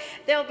cover.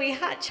 There'll be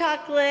hot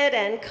chocolate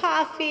and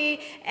coffee,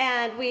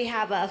 and we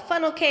have a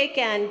funnel cake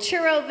and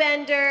churro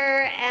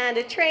vendor and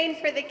a train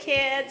for the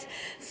kids.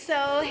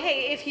 So,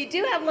 hey, if you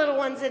do have little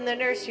ones in the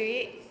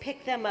nursery,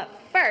 pick them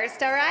up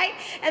first, all right?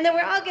 And then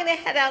we're all going to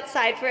head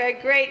outside for a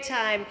great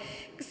time.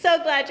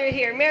 So glad you're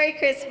here. Merry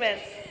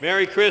Christmas.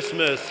 Merry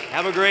Christmas.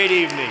 Have a great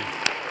evening.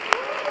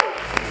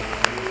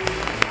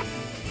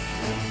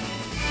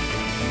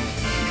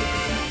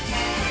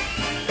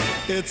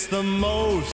 It's the most